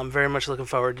yet. Very much looking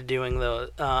forward to doing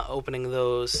opening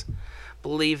those.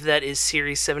 Believe that is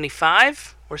Series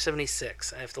 75 or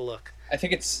 76. I have to look. I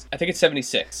think it's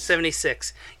 76.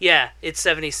 76. Yeah, it's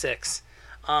 76.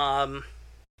 I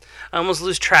almost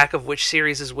lose track of which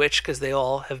series is which because they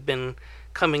all have been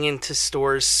coming into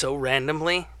stores so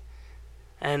randomly.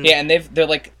 And yeah, and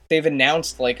they've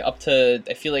announced up to,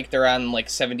 I feel like they're on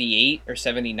 78 or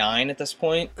 79 at this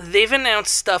point. They've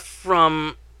announced stuff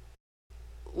from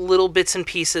little bits and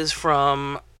pieces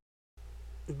from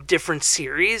different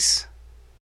series.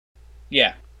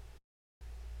 Yeah.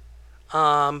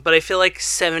 But I feel like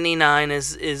 79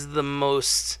 is the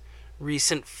most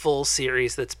recent full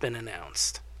series that's been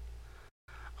announced.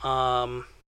 Let's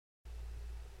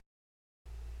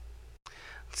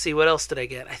see, what else did I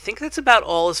get? I think that's about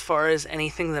all as far as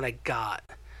anything that I got.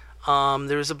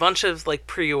 There was a bunch of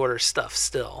pre-order stuff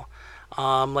still.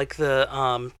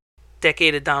 The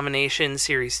Decade of Domination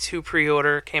Series 2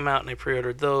 pre-order came out, and I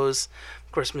pre-ordered those.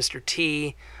 Of course, Mr.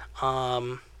 T.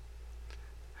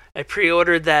 I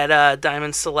pre-ordered that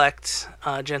Diamond Select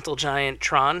Gentle Giant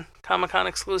Tron Comic-Con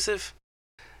exclusive.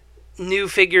 New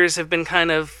figures have been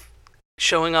kind of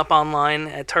showing up online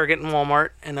at Target and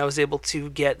Walmart, and I was able to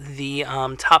get the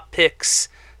Top Picks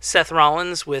Seth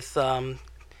Rollins with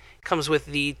comes with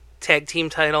the tag team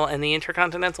title and the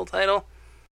Intercontinental title.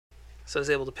 So I was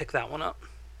able to pick that one up.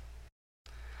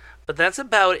 But that's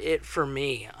about it for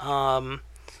me. I'm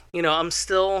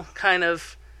still kind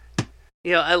of,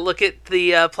 I look at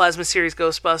the Plasma Series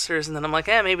Ghostbusters, and then I'm like,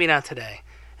 maybe not today.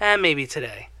 Maybe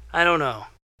today. I don't know.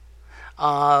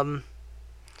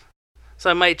 So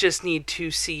I might just need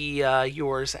to see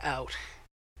yours out.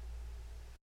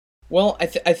 Well, I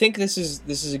think this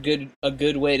is a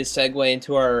good way to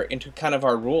segue into kind of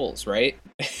our rules, right?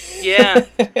 Yeah.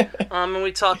 And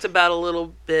we talked about a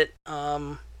little bit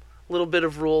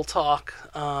of rule talk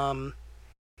on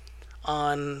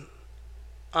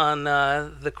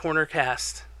the Corner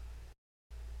Cast.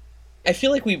 I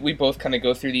feel like we both kind of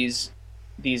go through these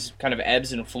kind of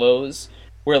ebbs and flows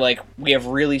where we have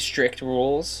really strict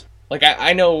rules.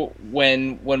 I know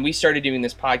when we started doing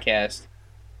this podcast,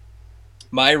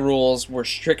 my rules were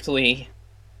strictly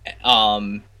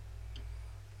 3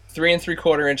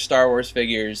 3/4 inch Star Wars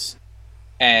figures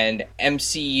and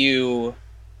MCU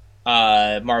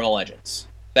Marvel Legends.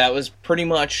 That was pretty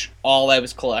much all I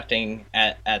was collecting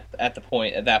at that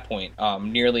point,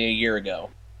 nearly a year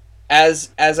ago. As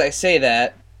I say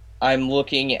that, I'm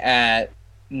looking at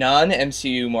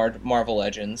non-MCU Marvel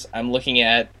Legends. I'm looking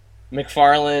at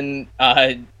McFarlane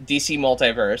DC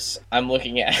Multiverse. I'm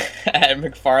looking at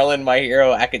McFarlane My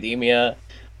Hero Academia,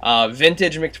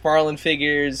 vintage McFarlane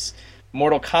figures,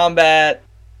 Mortal Kombat.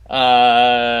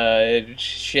 I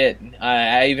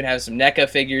even have some NECA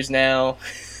figures now.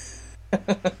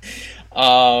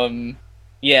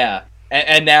 Yeah,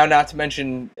 and now not to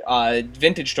mention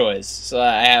vintage toys. So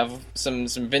I have some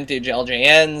vintage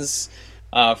LJNs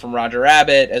from Roger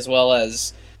Rabbit, as well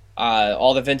as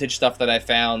all the vintage stuff that I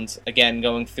found, again,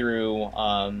 going through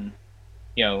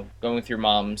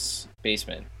Mom's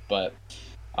basement. But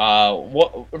I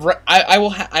will.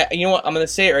 You know what? I'm gonna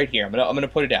say it right here. I'm gonna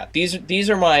put it out. These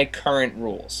are my current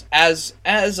rules as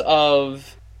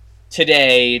of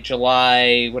today,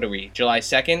 July. What are we? July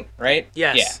 2nd, right?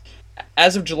 Yes. Yeah.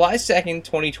 As of July 2nd,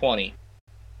 2020,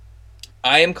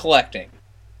 I am collecting,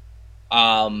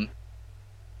 Marvel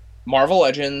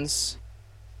Legends,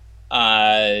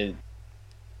 MCU.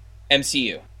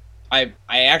 I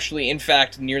actually, in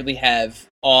fact, nearly have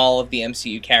all of the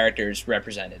MCU characters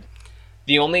represented.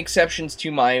 The only exceptions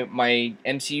to my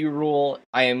MCU rule,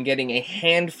 I am getting a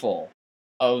handful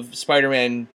of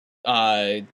Spider-Man,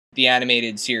 the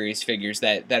animated series figures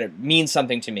that mean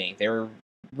something to me. They were a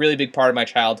really big part of my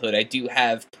childhood. I do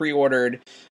have pre-ordered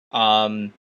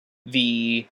the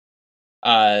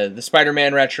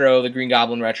Spider-Man retro, the Green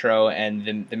Goblin retro,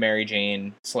 and the Mary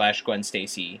Jane / Gwen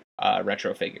Stacy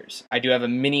retro figures. I do have a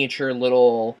miniature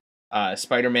little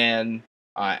Spider-Man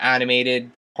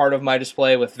animated part of my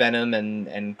display with Venom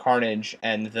and Carnage,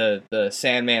 and the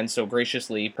Sandman so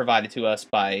graciously provided to us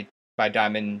by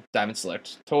Diamond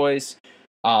Select Toys.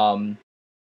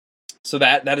 So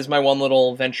that is my one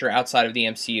little venture outside of the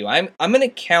MCU. I'm gonna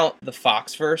count the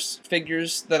Foxverse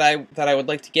figures that I would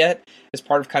like to get as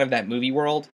part of kind of that movie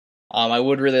world. I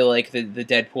would really like the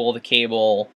Deadpool, the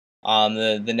Cable,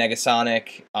 the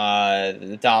Negasonic,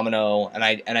 the Domino, and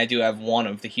I do have one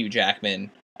of the Hugh Jackman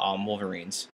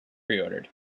Wolverines pre-ordered.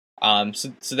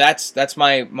 So that's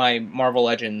my Marvel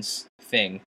Legends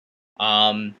thing.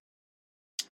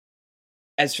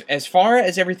 As far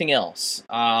as everything else,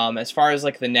 as far as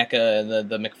like the NECA and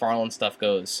the McFarlane stuff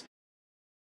goes,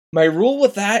 my rule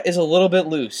with that is a little bit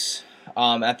loose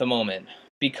at the moment,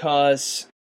 because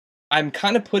I'm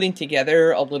kind of putting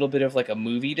together a little bit of like a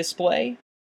movie display.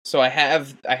 So I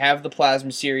have the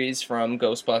Plasma series from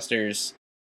Ghostbusters.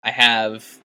 I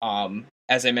have,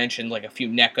 as I mentioned, like a few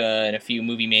NECA and a few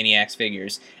Movie Maniacs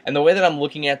figures. And the way that I'm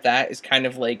looking at that is kind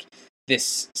of like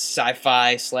this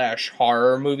sci-fi /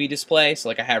 horror movie display. So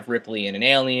like I have Ripley and an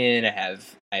Alien, I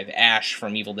have Ash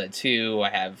from Evil Dead 2, I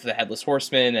have the Headless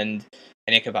Horseman and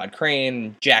Ichabod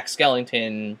Crane, Jack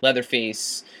Skellington,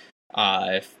 Leatherface,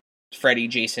 Freddy,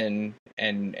 Jason,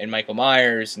 and Michael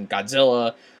Myers, and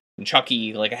Godzilla, and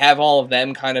Chucky. Like I have all of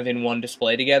them kind of in one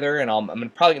display together, and I'm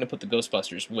probably going to put the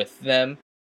Ghostbusters with them.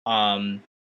 And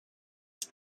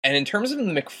in terms of the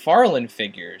McFarlane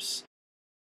figures,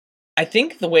 I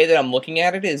think the way that I'm looking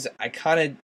at it is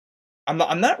I'm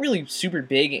not really super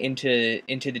big into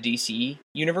the DC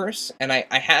universe, and I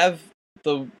have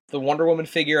the Wonder Woman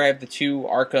figure, I have the 2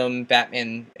 Arkham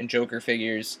Batman and Joker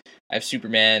figures, I have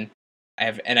Superman, I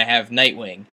have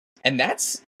Nightwing, and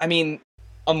that's, I mean,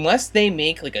 unless they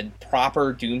make like a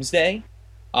proper Doomsday,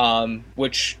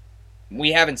 which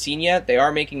we haven't seen yet. They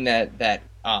are making that the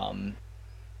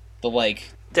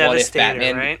like Devastator, what if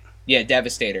Batman, right? Yeah,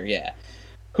 Devastator, yeah.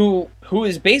 Who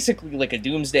is basically like a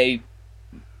Doomsday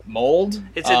mold.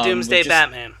 It's a Doomsday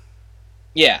Batman.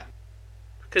 Yeah.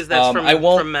 Because that's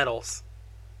from Metals.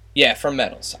 Yeah, from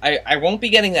Metals. I won't be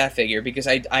getting that figure because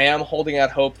I am holding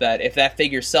out hope that if that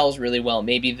figure sells really well,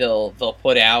 maybe they'll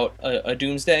put out a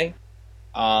Doomsday.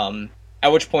 At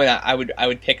which point I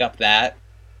would pick up that.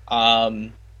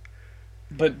 But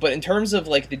in terms of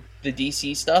like the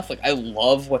DC stuff, like I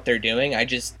love what they're doing.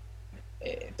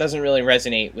 It doesn't really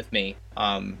resonate with me.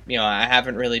 I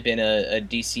haven't really been a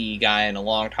DC guy in a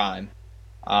long time.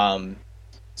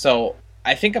 So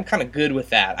I think I'm kind of good with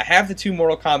that. I have the 2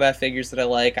 Mortal Kombat figures that I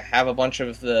like. I have a bunch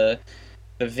of the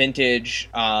vintage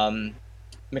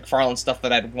McFarlane stuff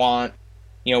that I'd want.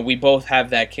 We both have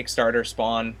that Kickstarter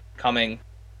Spawn coming.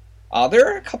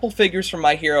 There are a couple figures from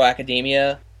My Hero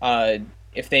Academia,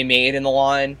 if they made in the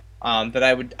line, that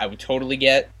I would totally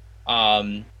get.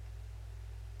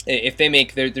 If they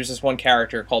make, there's this one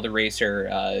character called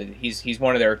Eraser. He's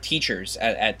one of their teachers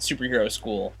at superhero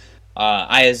school.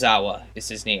 Ayazawa is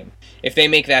his name. If they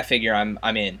make that figure,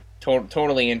 I'm in.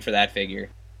 Totally in for that figure.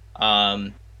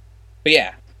 But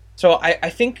yeah, so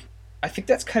I think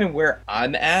that's kind of where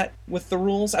I'm at with the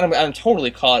rules, and I'm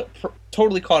totally caught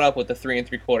up with the 3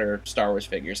 3/4 Star Wars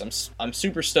figures. I'm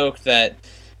super stoked that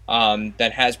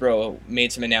Hasbro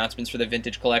made some announcements for the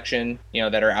vintage collection,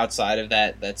 that are outside of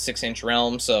that 6-inch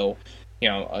realm. So,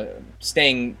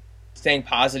 staying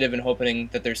positive and hoping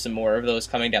that there's some more of those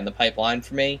coming down the pipeline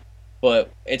for me.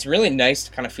 But it's really nice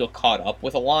to kind of feel caught up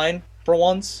with a line for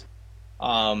once,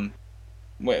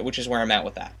 which is where I'm at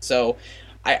with that. So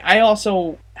I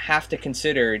also have to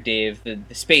consider, Dave, the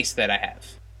space that I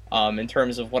have in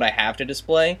terms of what I have to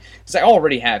display, because I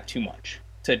already have too much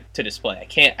to display.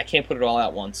 I can't put it all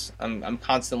at once. I'm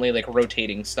constantly like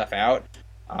rotating stuff out.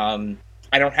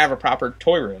 I don't have a proper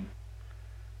toy room.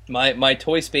 My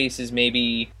toy space is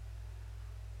maybe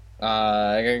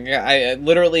I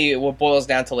literally, what boils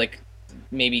down to like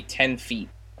maybe 10 feet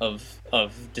of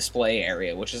display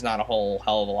area, which is not a whole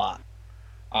hell of a lot.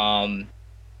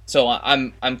 So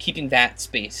I'm keeping that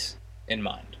space in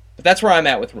mind. But that's where I'm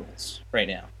at with rules right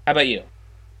now. How about you?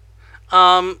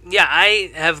 Yeah,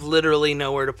 I have literally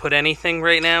nowhere to put anything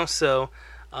right now, so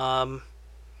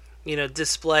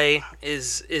display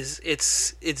is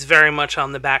it's very much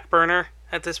on the back burner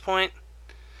at this point.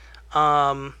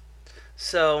 So,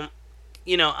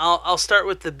 I'll start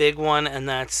with the big one, and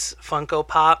that's Funko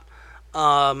Pop.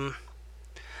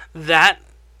 That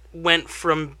went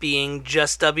from being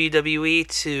just WWE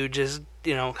to just,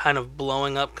 kind of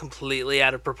blowing up completely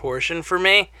out of proportion for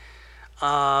me.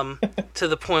 To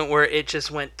the point where it just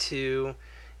went to,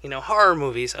 horror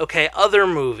movies. Okay, other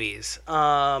movies.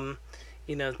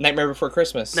 Nightmare Before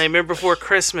Christmas. Nightmare Before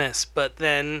Christmas, but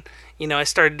then, I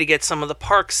started to get some of the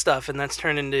park stuff, and that's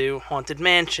turned into Haunted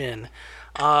Mansion.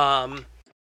 Like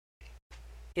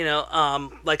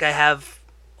I have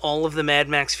all of the Mad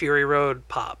Max Fury Road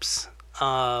pops.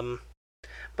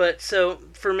 But so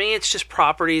for me, it's just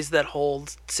properties that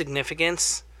hold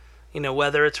significance.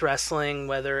 Whether it's wrestling,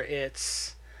 whether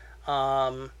it's,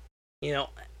 The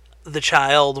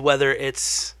Child, whether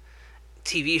it's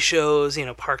TV shows,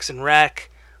 Parks and Rec.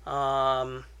 There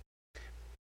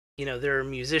are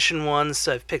musician ones,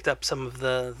 so I've picked up some of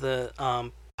the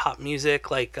pop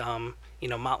music, like,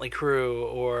 Motley Crue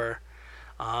or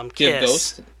Kiss. Do you have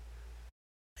Ghost?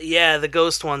 Yeah, the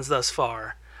Ghost ones thus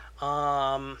far.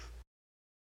 So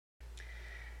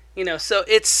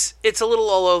it's a little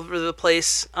all over the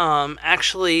place.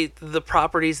 Actually, the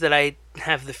properties that I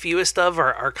have the fewest of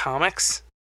are comics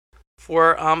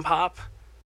for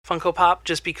Funko Pop,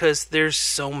 just because there's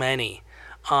so many.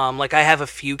 Like I have a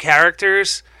few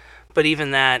characters, but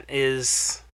even that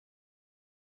is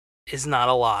not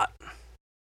a lot.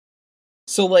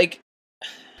 So like,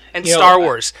 and Star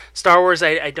Wars. Star Wars,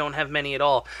 I don't have many at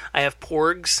all. I have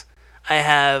Porgs, I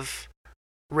have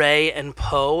Rey and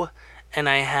Poe, and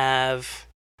I have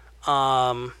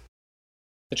The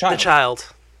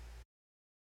Child.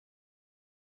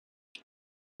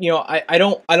 I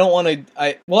don't want to.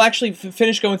 Well, actually,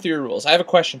 finish going through your rules. I have a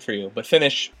question for you, but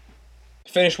finish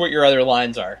what your other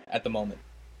lines are at the moment.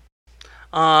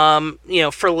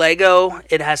 For Lego,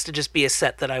 it has to just be a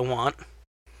set that I want.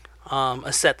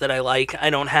 A set that I like. I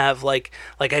don't have like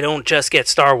I don't just get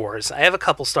Star Wars. I have a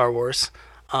couple Star Wars.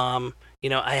 I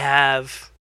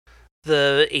have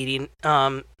the 80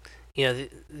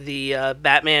 the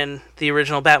Batman, the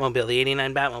original Batmobile, the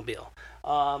 89 Batmobile.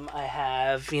 I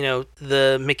have,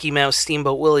 the Mickey Mouse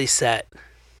Steamboat Willie set.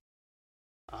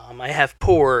 I have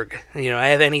Porg. I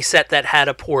have any set that had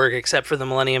a Porg except for the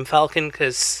Millennium Falcon,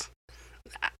 because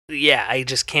I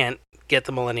just can't get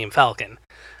the Millennium Falcon.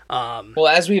 Well,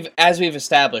 as we've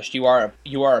established, you are a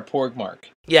Porg mark.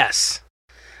 Yes.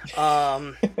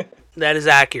 That is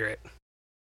accurate.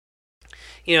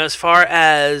 As far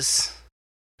as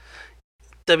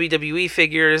WWE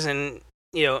figures and,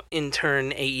 in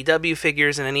turn AEW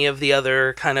figures and any of the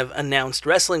other kind of announced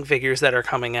wrestling figures that are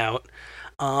coming out,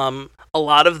 a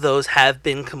lot of those have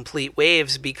been complete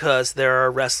waves because there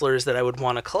are wrestlers that I would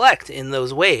want to collect in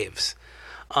those waves.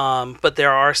 But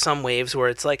there are some waves where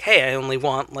it's like, hey, I only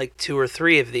want like 2 or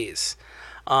 3 of these.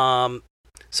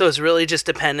 So it's really just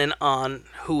dependent on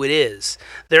who it is.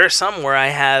 There are some where I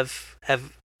have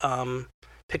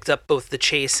picked up both the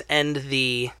Chase and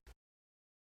the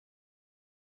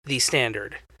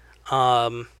standard.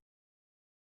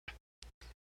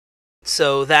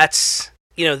 So that's,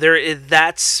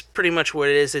 that's pretty much what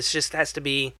it is. It just has to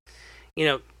be,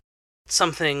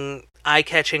 something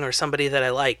eye-catching or somebody that I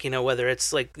like, whether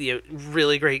it's like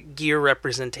really great gear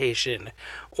representation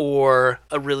or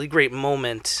a really great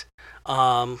moment,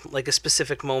 like a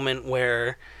specific moment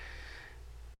where,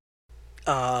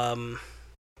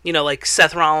 like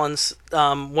Seth Rollins,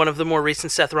 one of the more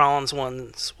recent Seth Rollins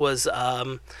ones was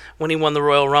when he won the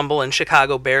Royal Rumble in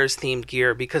Chicago Bears themed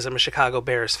gear, because I'm a Chicago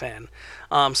Bears fan.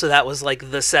 So that was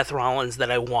like the Seth Rollins that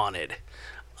I wanted.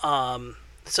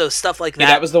 So stuff like that. Yeah,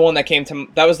 that was the one that came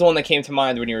to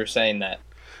mind when you were saying that.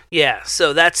 Yeah,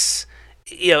 so that's,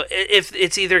 if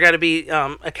it's either got to be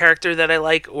a character that I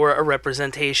like or a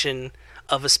representation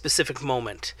of a specific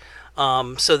moment.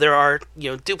 So there are,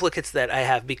 duplicates that I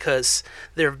have because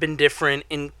there have been different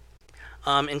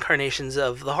incarnations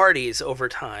of the Hardys over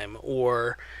time,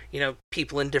 or,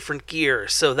 people in different gear.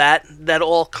 So that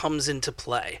all comes into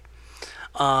play.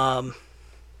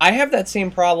 I have that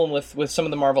same problem with some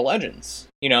of the Marvel Legends,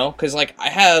 because like I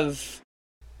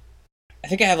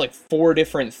think I have like 4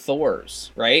 different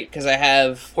Thors, right? Because I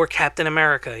have... Or Captain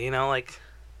America,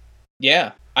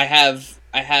 Yeah, I have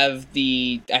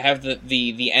the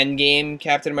Endgame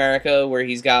Captain America where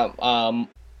he's got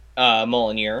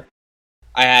Mjolnir.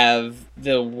 I have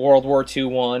the World War II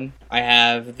one. I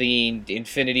have the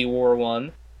Infinity War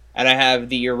one, and I have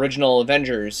the original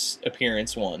Avengers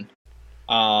appearance one.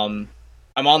 I'm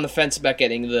on the fence about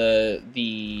getting the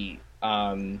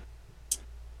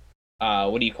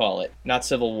what do you call it? Not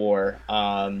Civil War.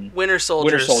 Winter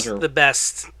Soldier. The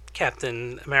best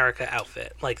Captain America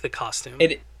outfit, like the costume.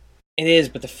 It is,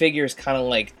 but the figure is kind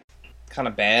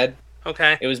of bad.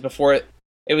 Okay. It was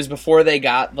before they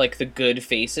got like the good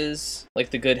faces, like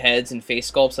the good heads and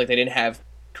face sculpts. Like they didn't have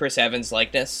Chris Evans'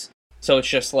 likeness, so it's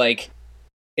just like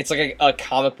it's like a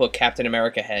comic book Captain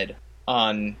America head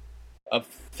on a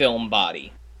film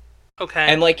body. Okay.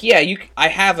 And like, yeah, I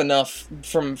have enough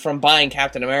from buying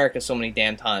Captain America so many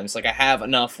damn times. Like I have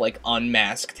enough like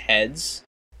unmasked heads,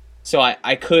 so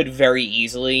I could very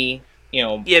easily,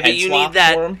 yeah, but you need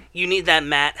that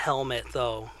matte helmet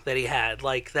though that he had.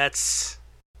 Like that's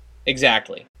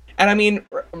exactly. And I mean,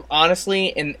 honestly,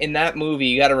 in that movie,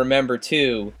 you got to remember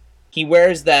too, he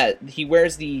wears the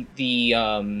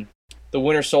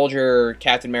Winter Soldier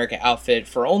Captain America outfit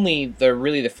for only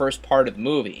the first part of the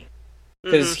movie.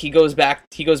 Because he goes back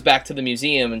to the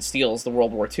museum and steals the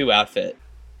World War II outfit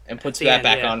and puts that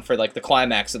back on for like the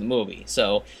climax of the movie.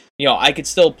 So, I could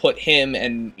still put him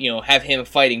and, have him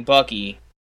fighting Bucky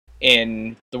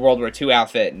in the World War II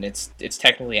outfit, and it's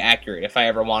technically accurate if I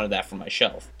ever wanted that for my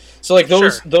shelf. So like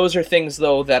those are things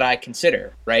though that I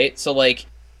consider, right? So like,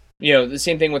 the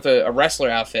same thing with a wrestler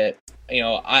outfit.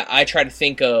 I try to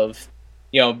think of,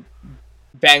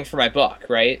 bang for my buck,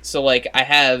 right? So like I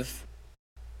have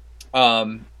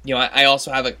I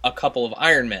also have a couple of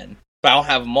Iron Men, but I don't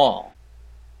have them all.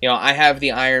 I have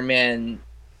the Iron Man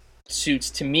suits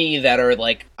to me that are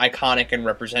like iconic and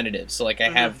representative. So like I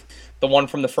have the one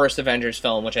from the first Avengers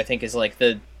film, which I think is like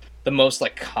the most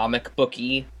like comic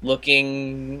booky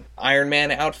looking Iron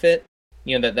Man outfit.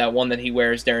 That one that he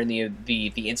wears during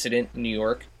the incident in New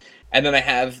York. And then I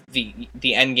have the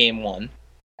Endgame one.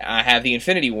 I have the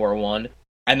Infinity War one.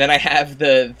 And then I have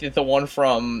the one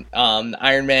from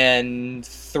Iron Man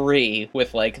 3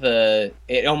 with like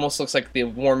it almost looks like the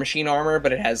War Machine armor,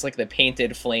 but it has like the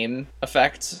painted flame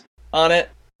effects on it.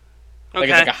 Like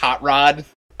it's like a hot rod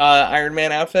Iron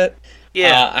Man outfit.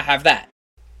 Yeah. I have that.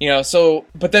 So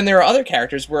but then there are other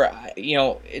characters where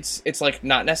it's like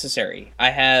not necessary. I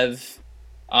have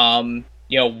one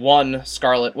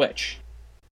Scarlet Witch,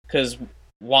 cuz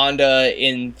Wanda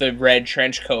in the red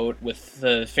trench coat with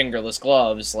the fingerless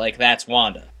gloves, like that's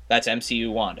Wanda. That's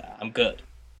MCU Wanda. I'm good.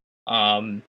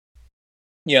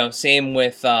 Same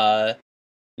with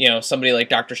somebody like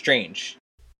Doctor Strange.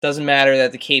 Doesn't matter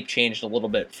that the cape changed a little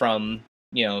bit from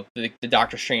the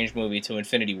Doctor Strange movie to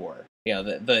Infinity War.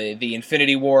 The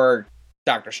Infinity War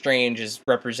Doctor Strange is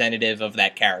representative of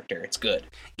that character. It's good.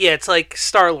 Yeah, it's like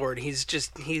Star-Lord. He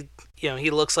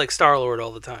looks like Star-Lord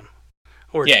all the time.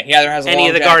 Or he either has a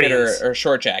long jacket or a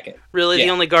short jacket. Really, the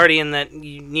only Guardian that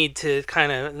you need to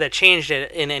that changed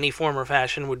it in any form or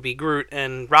fashion would be Groot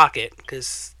and Rocket,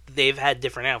 because they've had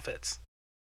different outfits.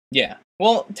 Yeah.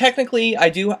 Well, technically, I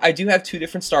do have two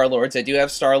different Star-Lords. I do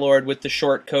have Star-Lord with the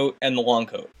short coat and the long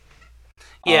coat.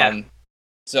 Yeah.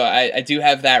 So I do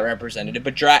have that represented,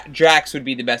 but Drax would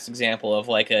be the best example of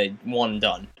like a one and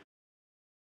done.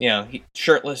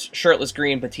 Shirtless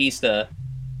green Batista.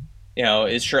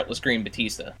 Is shirtless green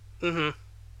Batista. Mm-hmm.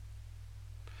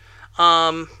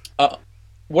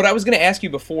 What I was going to ask you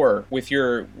before with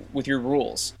your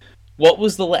rules, what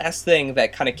was the last thing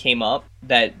that kind of came up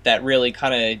that really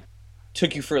kind of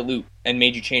took you for a loop and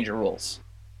made you change your rules?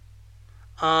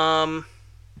 The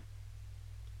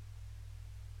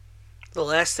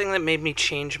last thing that made me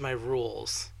change my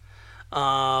rules,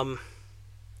 the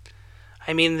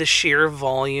sheer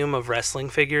volume of wrestling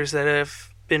figures that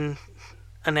have been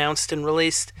announced and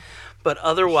released, but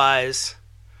otherwise,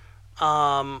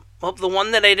 the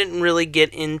one that I didn't really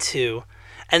get into,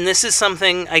 and this is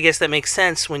something I guess that makes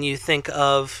sense when you think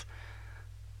of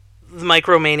the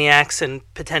Micromaniacs and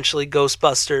potentially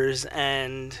Ghostbusters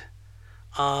and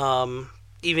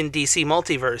even DC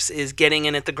Multiverse, is getting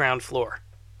in at the ground floor.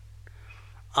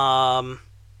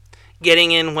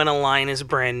 Getting in when a line is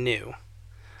brand new.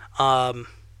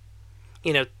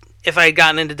 If I had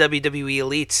gotten into WWE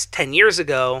Elites 10 years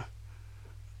ago,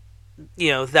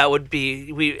 that would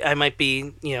be, I might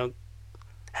be,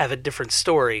 have a different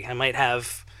story. I might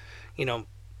have, one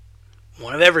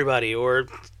of everybody, or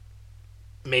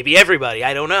maybe everybody,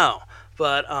 I don't know.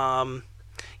 But,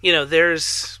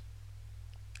 there's,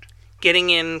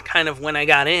 getting in kind of when I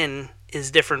got in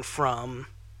is different from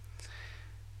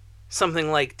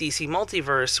something like DC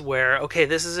Multiverse, where, okay,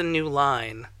 this is a new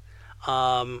line.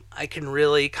 I can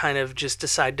really kind of just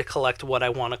decide to collect what I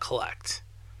want to collect.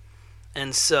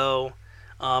 And so,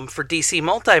 for DC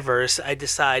Multiverse, I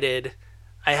decided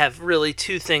I have really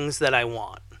two things that I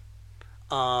want.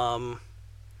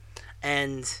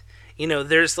 And, you know,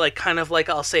 there's like kind of like,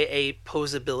 I'll say, a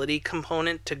posability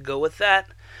component to go with that,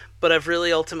 but I've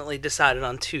really ultimately decided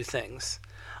on two things.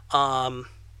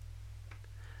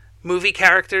 Movie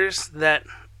characters that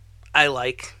I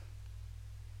like.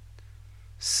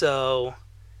 So,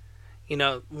 you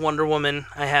know, Wonder Woman,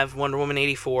 I have Wonder Woman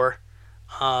 84.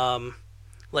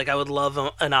 Like, I would love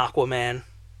an Aquaman.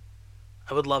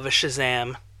 I would love a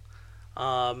Shazam.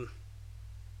 I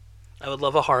would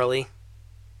love a Harley.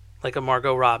 Like a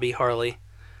Margot Robbie Harley.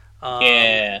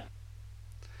 Yeah.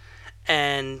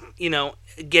 And, you know,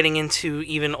 getting into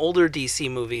even older DC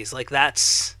movies, like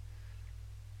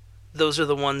those are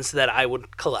the ones that I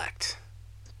would collect.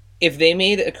 If they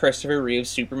made a Christopher Reeve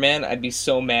Superman, I'd be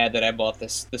so mad that I bought the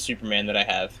Superman that I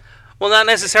have. Well, not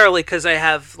necessarily, because I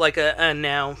have like a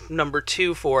now number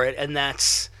 2 for it, and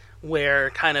that's where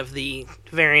kind of the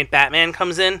variant Batman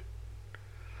comes in.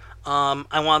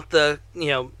 I want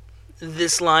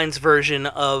this line's version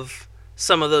of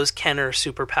some of those Kenner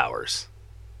superpowers.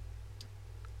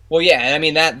 Well, yeah, and I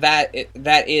mean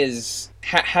that is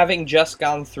having just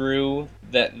gone through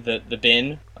the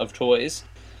bin of toys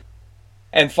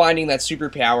and finding that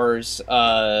superpowers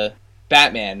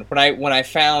Batman. When I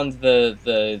found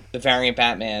the variant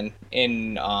Batman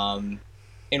in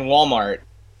Walmart,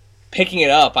 picking it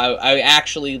up, I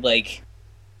actually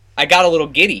I got a little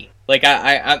giddy. Like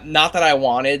I not that I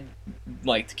wanted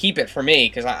to keep it for me,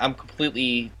 because I'm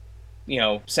completely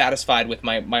satisfied with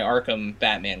my Arkham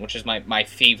Batman, which is my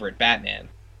favorite Batman.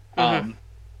 Mm-hmm.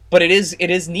 But it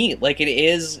is neat. Like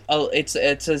it's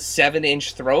a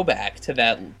 7-inch throwback to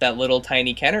that little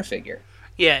tiny Kenner figure.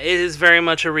 Yeah, it is very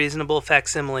much a reasonable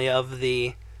facsimile of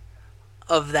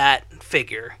that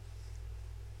figure.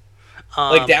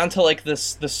 Down to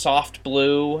the soft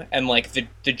blue and the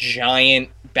giant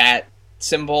bat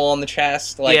symbol on the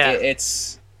chest.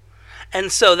 It's.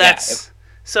 And so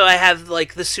so I have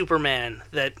the Superman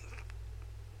that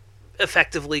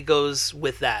effectively goes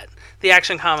with that. The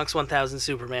Action Comics 1000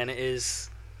 Superman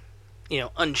is,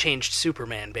 unchanged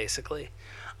Superman, basically.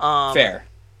 Fair.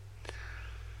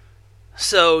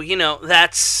 So,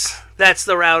 that's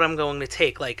the route I'm going to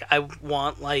take. I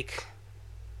want,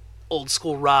 old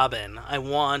school Robin. I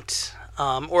want,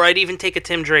 or I'd even take a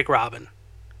Tim Drake Robin.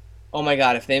 Oh my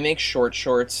god, if they make short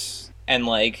shorts and,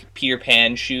 Peter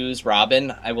Pan shoes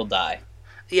Robin, I will die.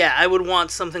 Yeah, I would want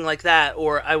something like that,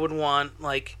 or I would want,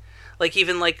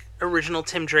 even original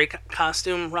Tim Drake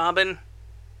costume Robin.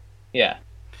 Yeah.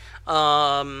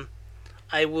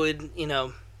 I would,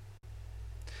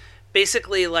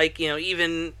 basically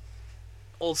even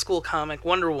old school comic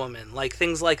Wonder Woman,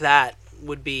 things like that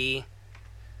would be.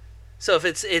 So if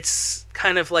it's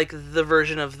kind of the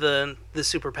version of the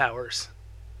superpowers,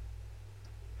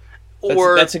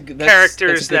 or that's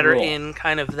characters that are in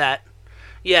kind of that,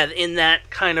 in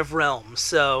that kind of realm.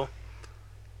 So.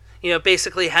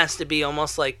 Basically has to be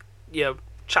almost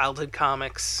childhood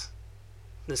comics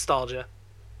nostalgia.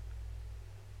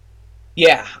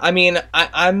 Yeah, I mean,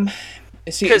 I'm...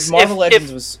 See, Marvel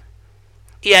Legends was...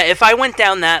 Yeah, if I went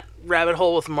down that rabbit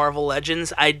hole with Marvel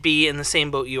Legends, I'd be in the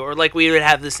same boat you are. We would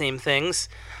have the same things,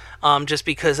 just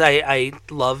because I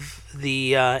love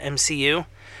the MCU.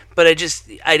 But I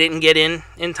didn't get in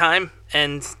time,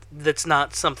 and that's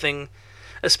not something...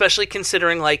 Especially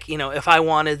considering, if I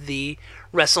wanted the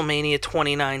WrestleMania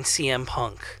 29 CM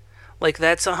Punk,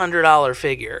 that's $100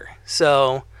 figure.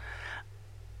 So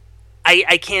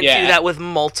I can't do that with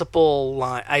multiple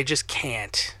lines. I just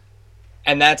can't.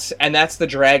 And that's the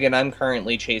dragon I'm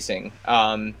currently chasing.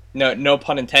 No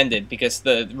pun intended, because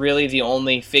the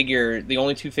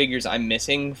only two figures I'm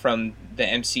missing from the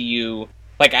MCU,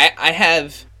 I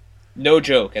have no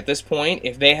joke at this point.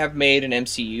 If they have made an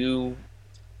MCU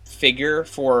figure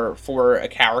for a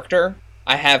character,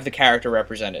 I have the character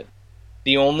represented.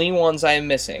 The only ones I am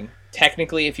missing,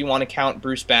 technically if you want to count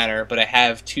Bruce Banner, but I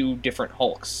have 2 different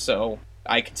Hulks, so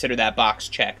I consider that box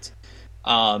checked,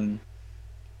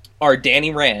 are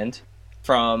Danny Rand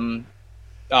from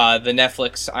the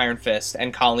Netflix Iron Fist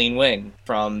and Colleen Wing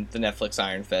from the Netflix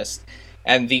Iron Fist.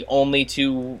 And the only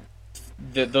two...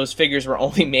 those figures were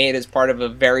only made as part of a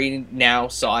very now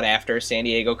sought-after San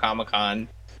Diego Comic-Con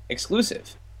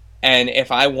exclusive. And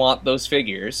if I want those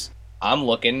figures, I'm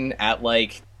looking at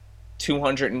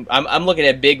 200. I'm looking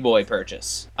at big boy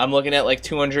purchase. I'm looking at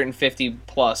 $250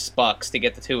 plus to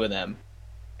get the 2 of them,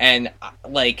 and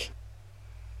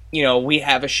we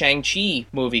have a Shang-Chi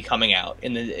movie coming out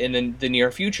in the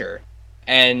near future.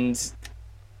 And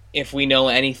if we know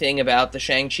anything about the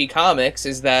Shang-Chi comics,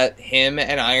 is that him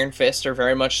and Iron Fist are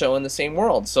very much so in the same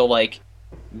world. So, like,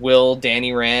 will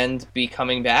Danny Rand be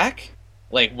coming back?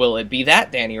 Like, will it be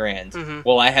that Danny Rand? Mm-hmm.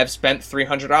 Will I have spent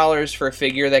 $300 for a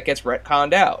figure that gets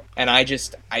retconned out? And I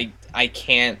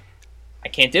can't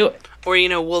do it. Or,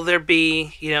 will there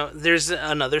be, there's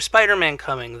another Spider-Man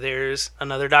coming, there's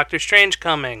another Doctor Strange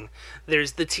coming,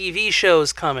 there's the TV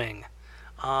shows coming.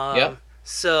 Yep.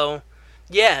 So,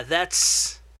 yeah,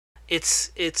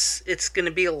 it's going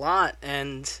to be a lot.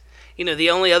 And, the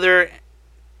only other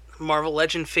Marvel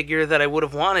Legend figure that I would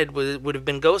have wanted would have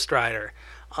been Ghost Rider.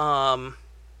 And,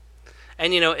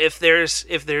 if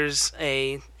there's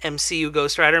a MCU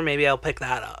Ghost Rider, maybe I'll pick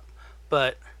that up.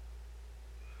 But,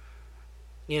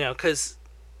 because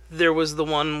there was the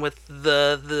one with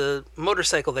the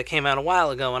motorcycle that came out a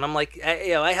while ago, and I'm like,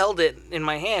 I held it in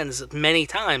my hands many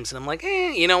times, and I'm like,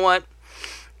 you know what?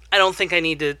 I don't think I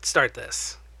need to start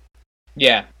this.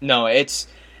 Yeah, no, it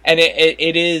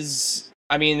is.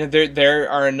 I mean, there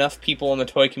are enough people in the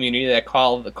toy community that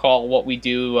call what we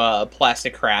do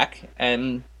plastic crack,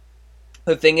 and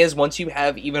the thing is, once you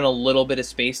have even a little bit of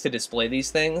space to display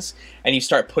these things, and you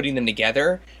start putting them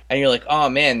together, and you're like, oh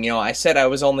man, I said I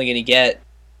was only going to get,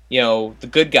 the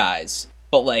good guys,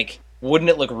 but like,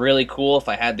 wouldn't it look really cool if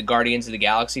I had the Guardians of the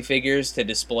Galaxy figures to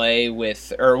display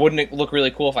with, or wouldn't it look really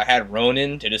cool if I had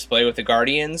Ronin to display with the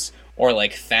Guardians, or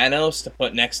like Thanos to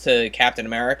put next to Captain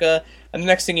America, and the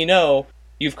next thing you know,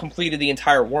 you've completed the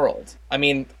entire world. I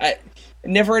mean,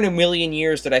 never in a million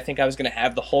years did I think I was going to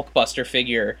have the Hulkbuster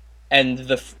figure and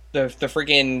the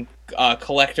freaking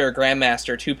collector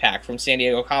Grandmaster 2-pack from San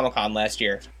Diego Comic-Con last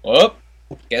year. Whoop!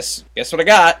 Guess what I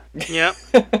got? Yep.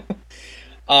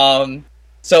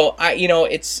 So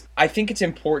I think it's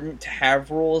important to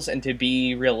have rules and to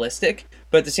be realistic,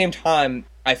 but at the same time,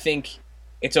 I think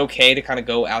it's okay to kind of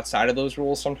go outside of those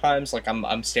rules sometimes. Like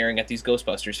I'm staring at these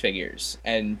Ghostbusters figures,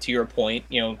 and to your point,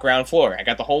 ground floor, I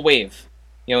got the whole wave.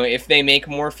 If they make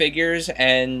more figures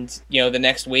and, the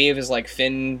next wave is like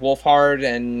Finn Wolfhard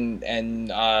and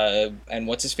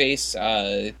what's his face?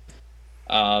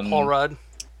 Paul Rudd.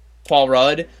 Paul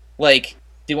Rudd. Like,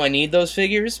 do I need those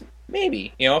figures?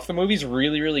 Maybe. If the movie's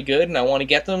really, really good and I want to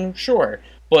get them, sure.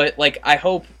 But, like, I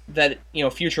hope that,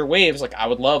 future waves, like, I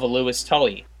would love a Louis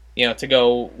Tully, to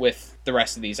go with the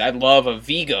rest of these. I'd love a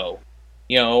Vigo,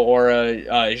 or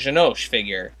a Janoche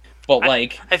figure. But I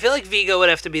feel like Vigo would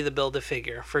have to be the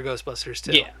Build-A-Figure for Ghostbusters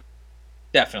too. Yeah,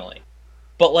 definitely.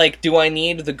 But like, do I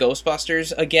need the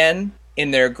Ghostbusters again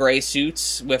in their gray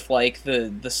suits with like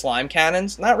the slime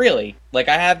cannons? Not really. Like,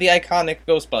 I have the iconic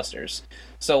Ghostbusters,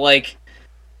 so like,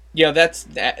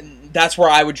 that's where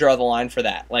I would draw the line for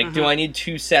that. Like, do I need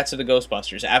 2 sets of the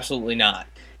Ghostbusters? Absolutely not.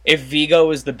 If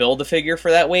Vigo is the Build-A-Figure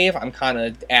for that wave, I'm kind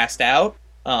of assed out.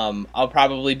 I'll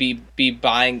probably be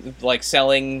buying, like,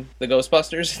 selling the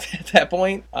Ghostbusters at that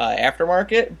point,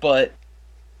 aftermarket, but,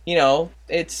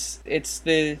 this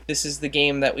is the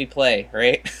game that we play,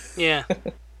 right? Yeah.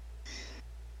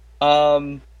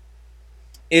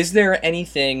 Is there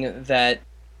anything that,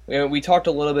 we talked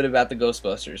a little bit about the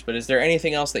Ghostbusters, but is there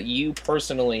anything else that you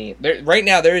personally, right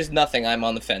now there is nothing I'm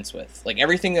on the fence with. Like,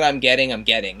 everything that I'm getting,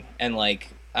 and, like,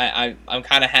 I'm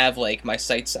kind of have, like, my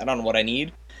sights set on what I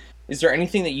need. Is there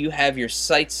anything that you have your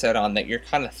sights set on that you're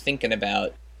kind of thinking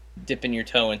about dipping your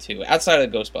toe into, outside of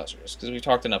the Ghostbusters? Because we've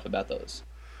talked enough about those.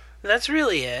 That's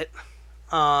really it.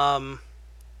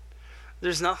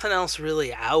 There's nothing else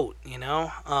really out,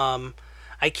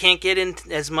 I can't get in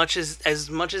as much as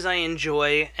I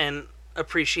enjoy and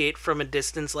appreciate from a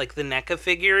distance, like the NECA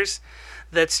figures.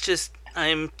 That's just,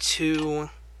 I'm too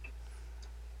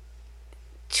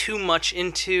much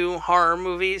into horror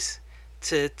movies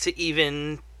to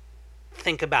even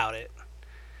think about it.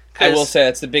 I will say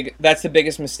that's the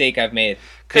biggest mistake I've made.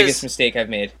 Biggest mistake I've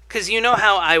made. Because you know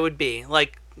how I would be.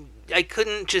 Like, I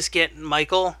couldn't just get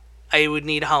Michael. I would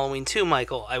need Halloween 2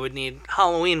 Michael. I would need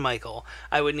Halloween Michael.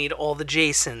 I would need all the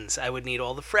Jasons. I would need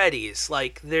all the Freddys.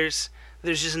 Like, there's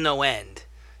just no end.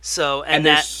 So and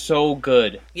they're so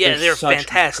good. Yeah, they're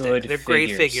fantastic. They're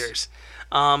great figures.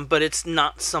 But it's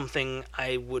not something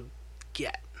I would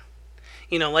get.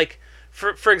 Like,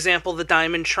 for example, the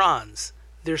Diamond Trons.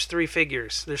 There's 3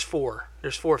 figures. There's 4.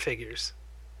 There's 4 figures.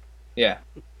 Yeah.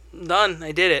 Done.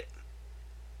 I did it.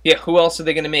 Yeah, who else are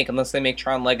they going to make unless they make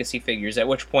Tron Legacy figures? At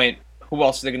which point, who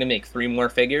else are they going to make? 3 more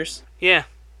figures? Yeah.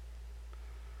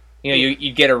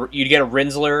 You'd get a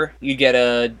Rinsler, you'd get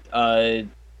a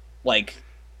like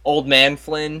Old Man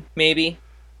Flynn maybe,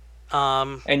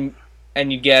 and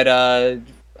you get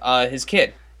his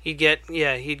kid. You'd get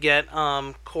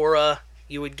Korra.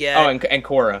 You would get and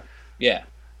Korra. Yeah.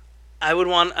 I would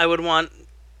want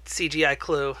CGI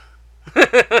Clue.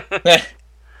 Yeah,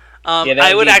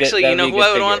 I would actually, you know who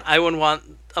I would want? I would want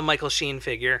a Michael Sheen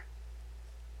figure.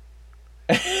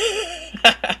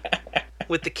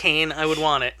 With the cane, I would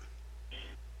want it.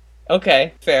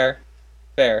 Okay, fair.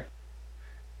 All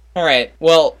right.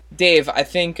 Well, Dave, I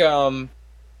think we're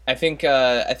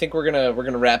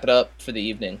gonna wrap it up for the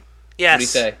evening. Yes. What do you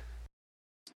say?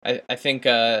 I think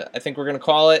we're gonna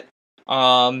call it.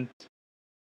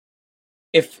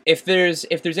 If there's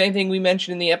anything we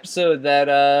mentioned in the episode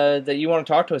that you want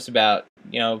to talk to us about,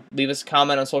 leave us a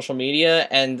comment on social media.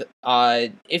 And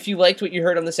if you liked what you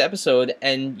heard on this episode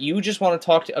and you just want to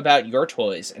talk about your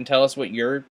toys and tell us what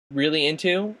you're really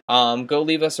into, go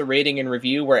leave us a rating and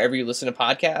review wherever you listen to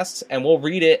podcasts, and we'll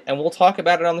read it and we'll talk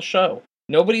about it on the show.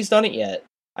 Nobody's done it yet.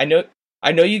 I know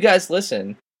you guys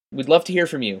listen. We'd love to hear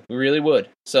from you. We really would.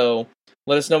 So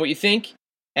let us know what you think.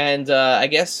 And I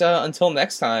guess until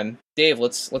next time, Dave,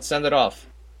 let's send it off.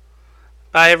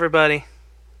 Bye, everybody.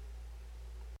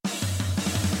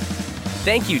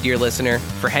 Thank you, dear listener,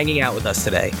 for hanging out with us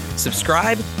today.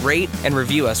 Subscribe, rate, and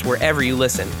review us wherever you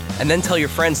listen, and then tell your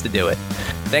friends to do it.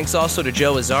 Thanks also to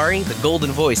Joe Azari, the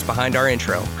golden voice behind our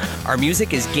intro. Our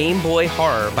music is Game Boy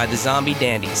Horror by the Zombie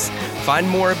Dandies. Find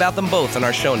more about them both in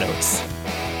our show notes.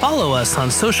 Follow us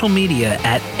on social media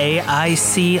at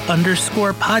AIC_podcast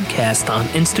on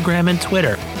Instagram and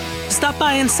Twitter. Stop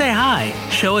by and say hi,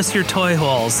 show us your toy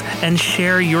hauls, and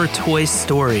share your toy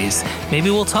stories. Maybe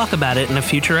we'll talk about it in a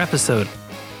future episode.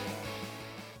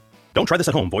 Don't try this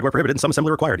at home. Void where prohibited and some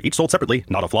assembly required. Each sold separately,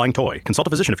 not a flying toy. Consult a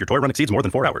physician if your toy run exceeds more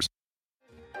than 4 hours.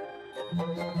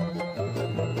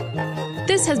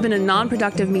 This has been a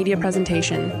non-productive media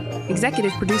presentation.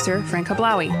 Executive producer Frank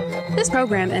Hablawi. This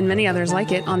program and many others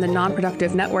like it on the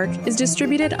Non-Productive Network is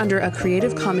distributed under a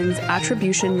Creative Commons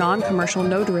Attribution Non-Commercial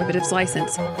No Derivatives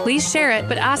license. Please share it,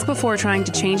 but ask before trying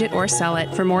to change it or sell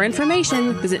it. For more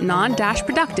information, visit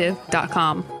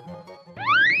non-productive.com.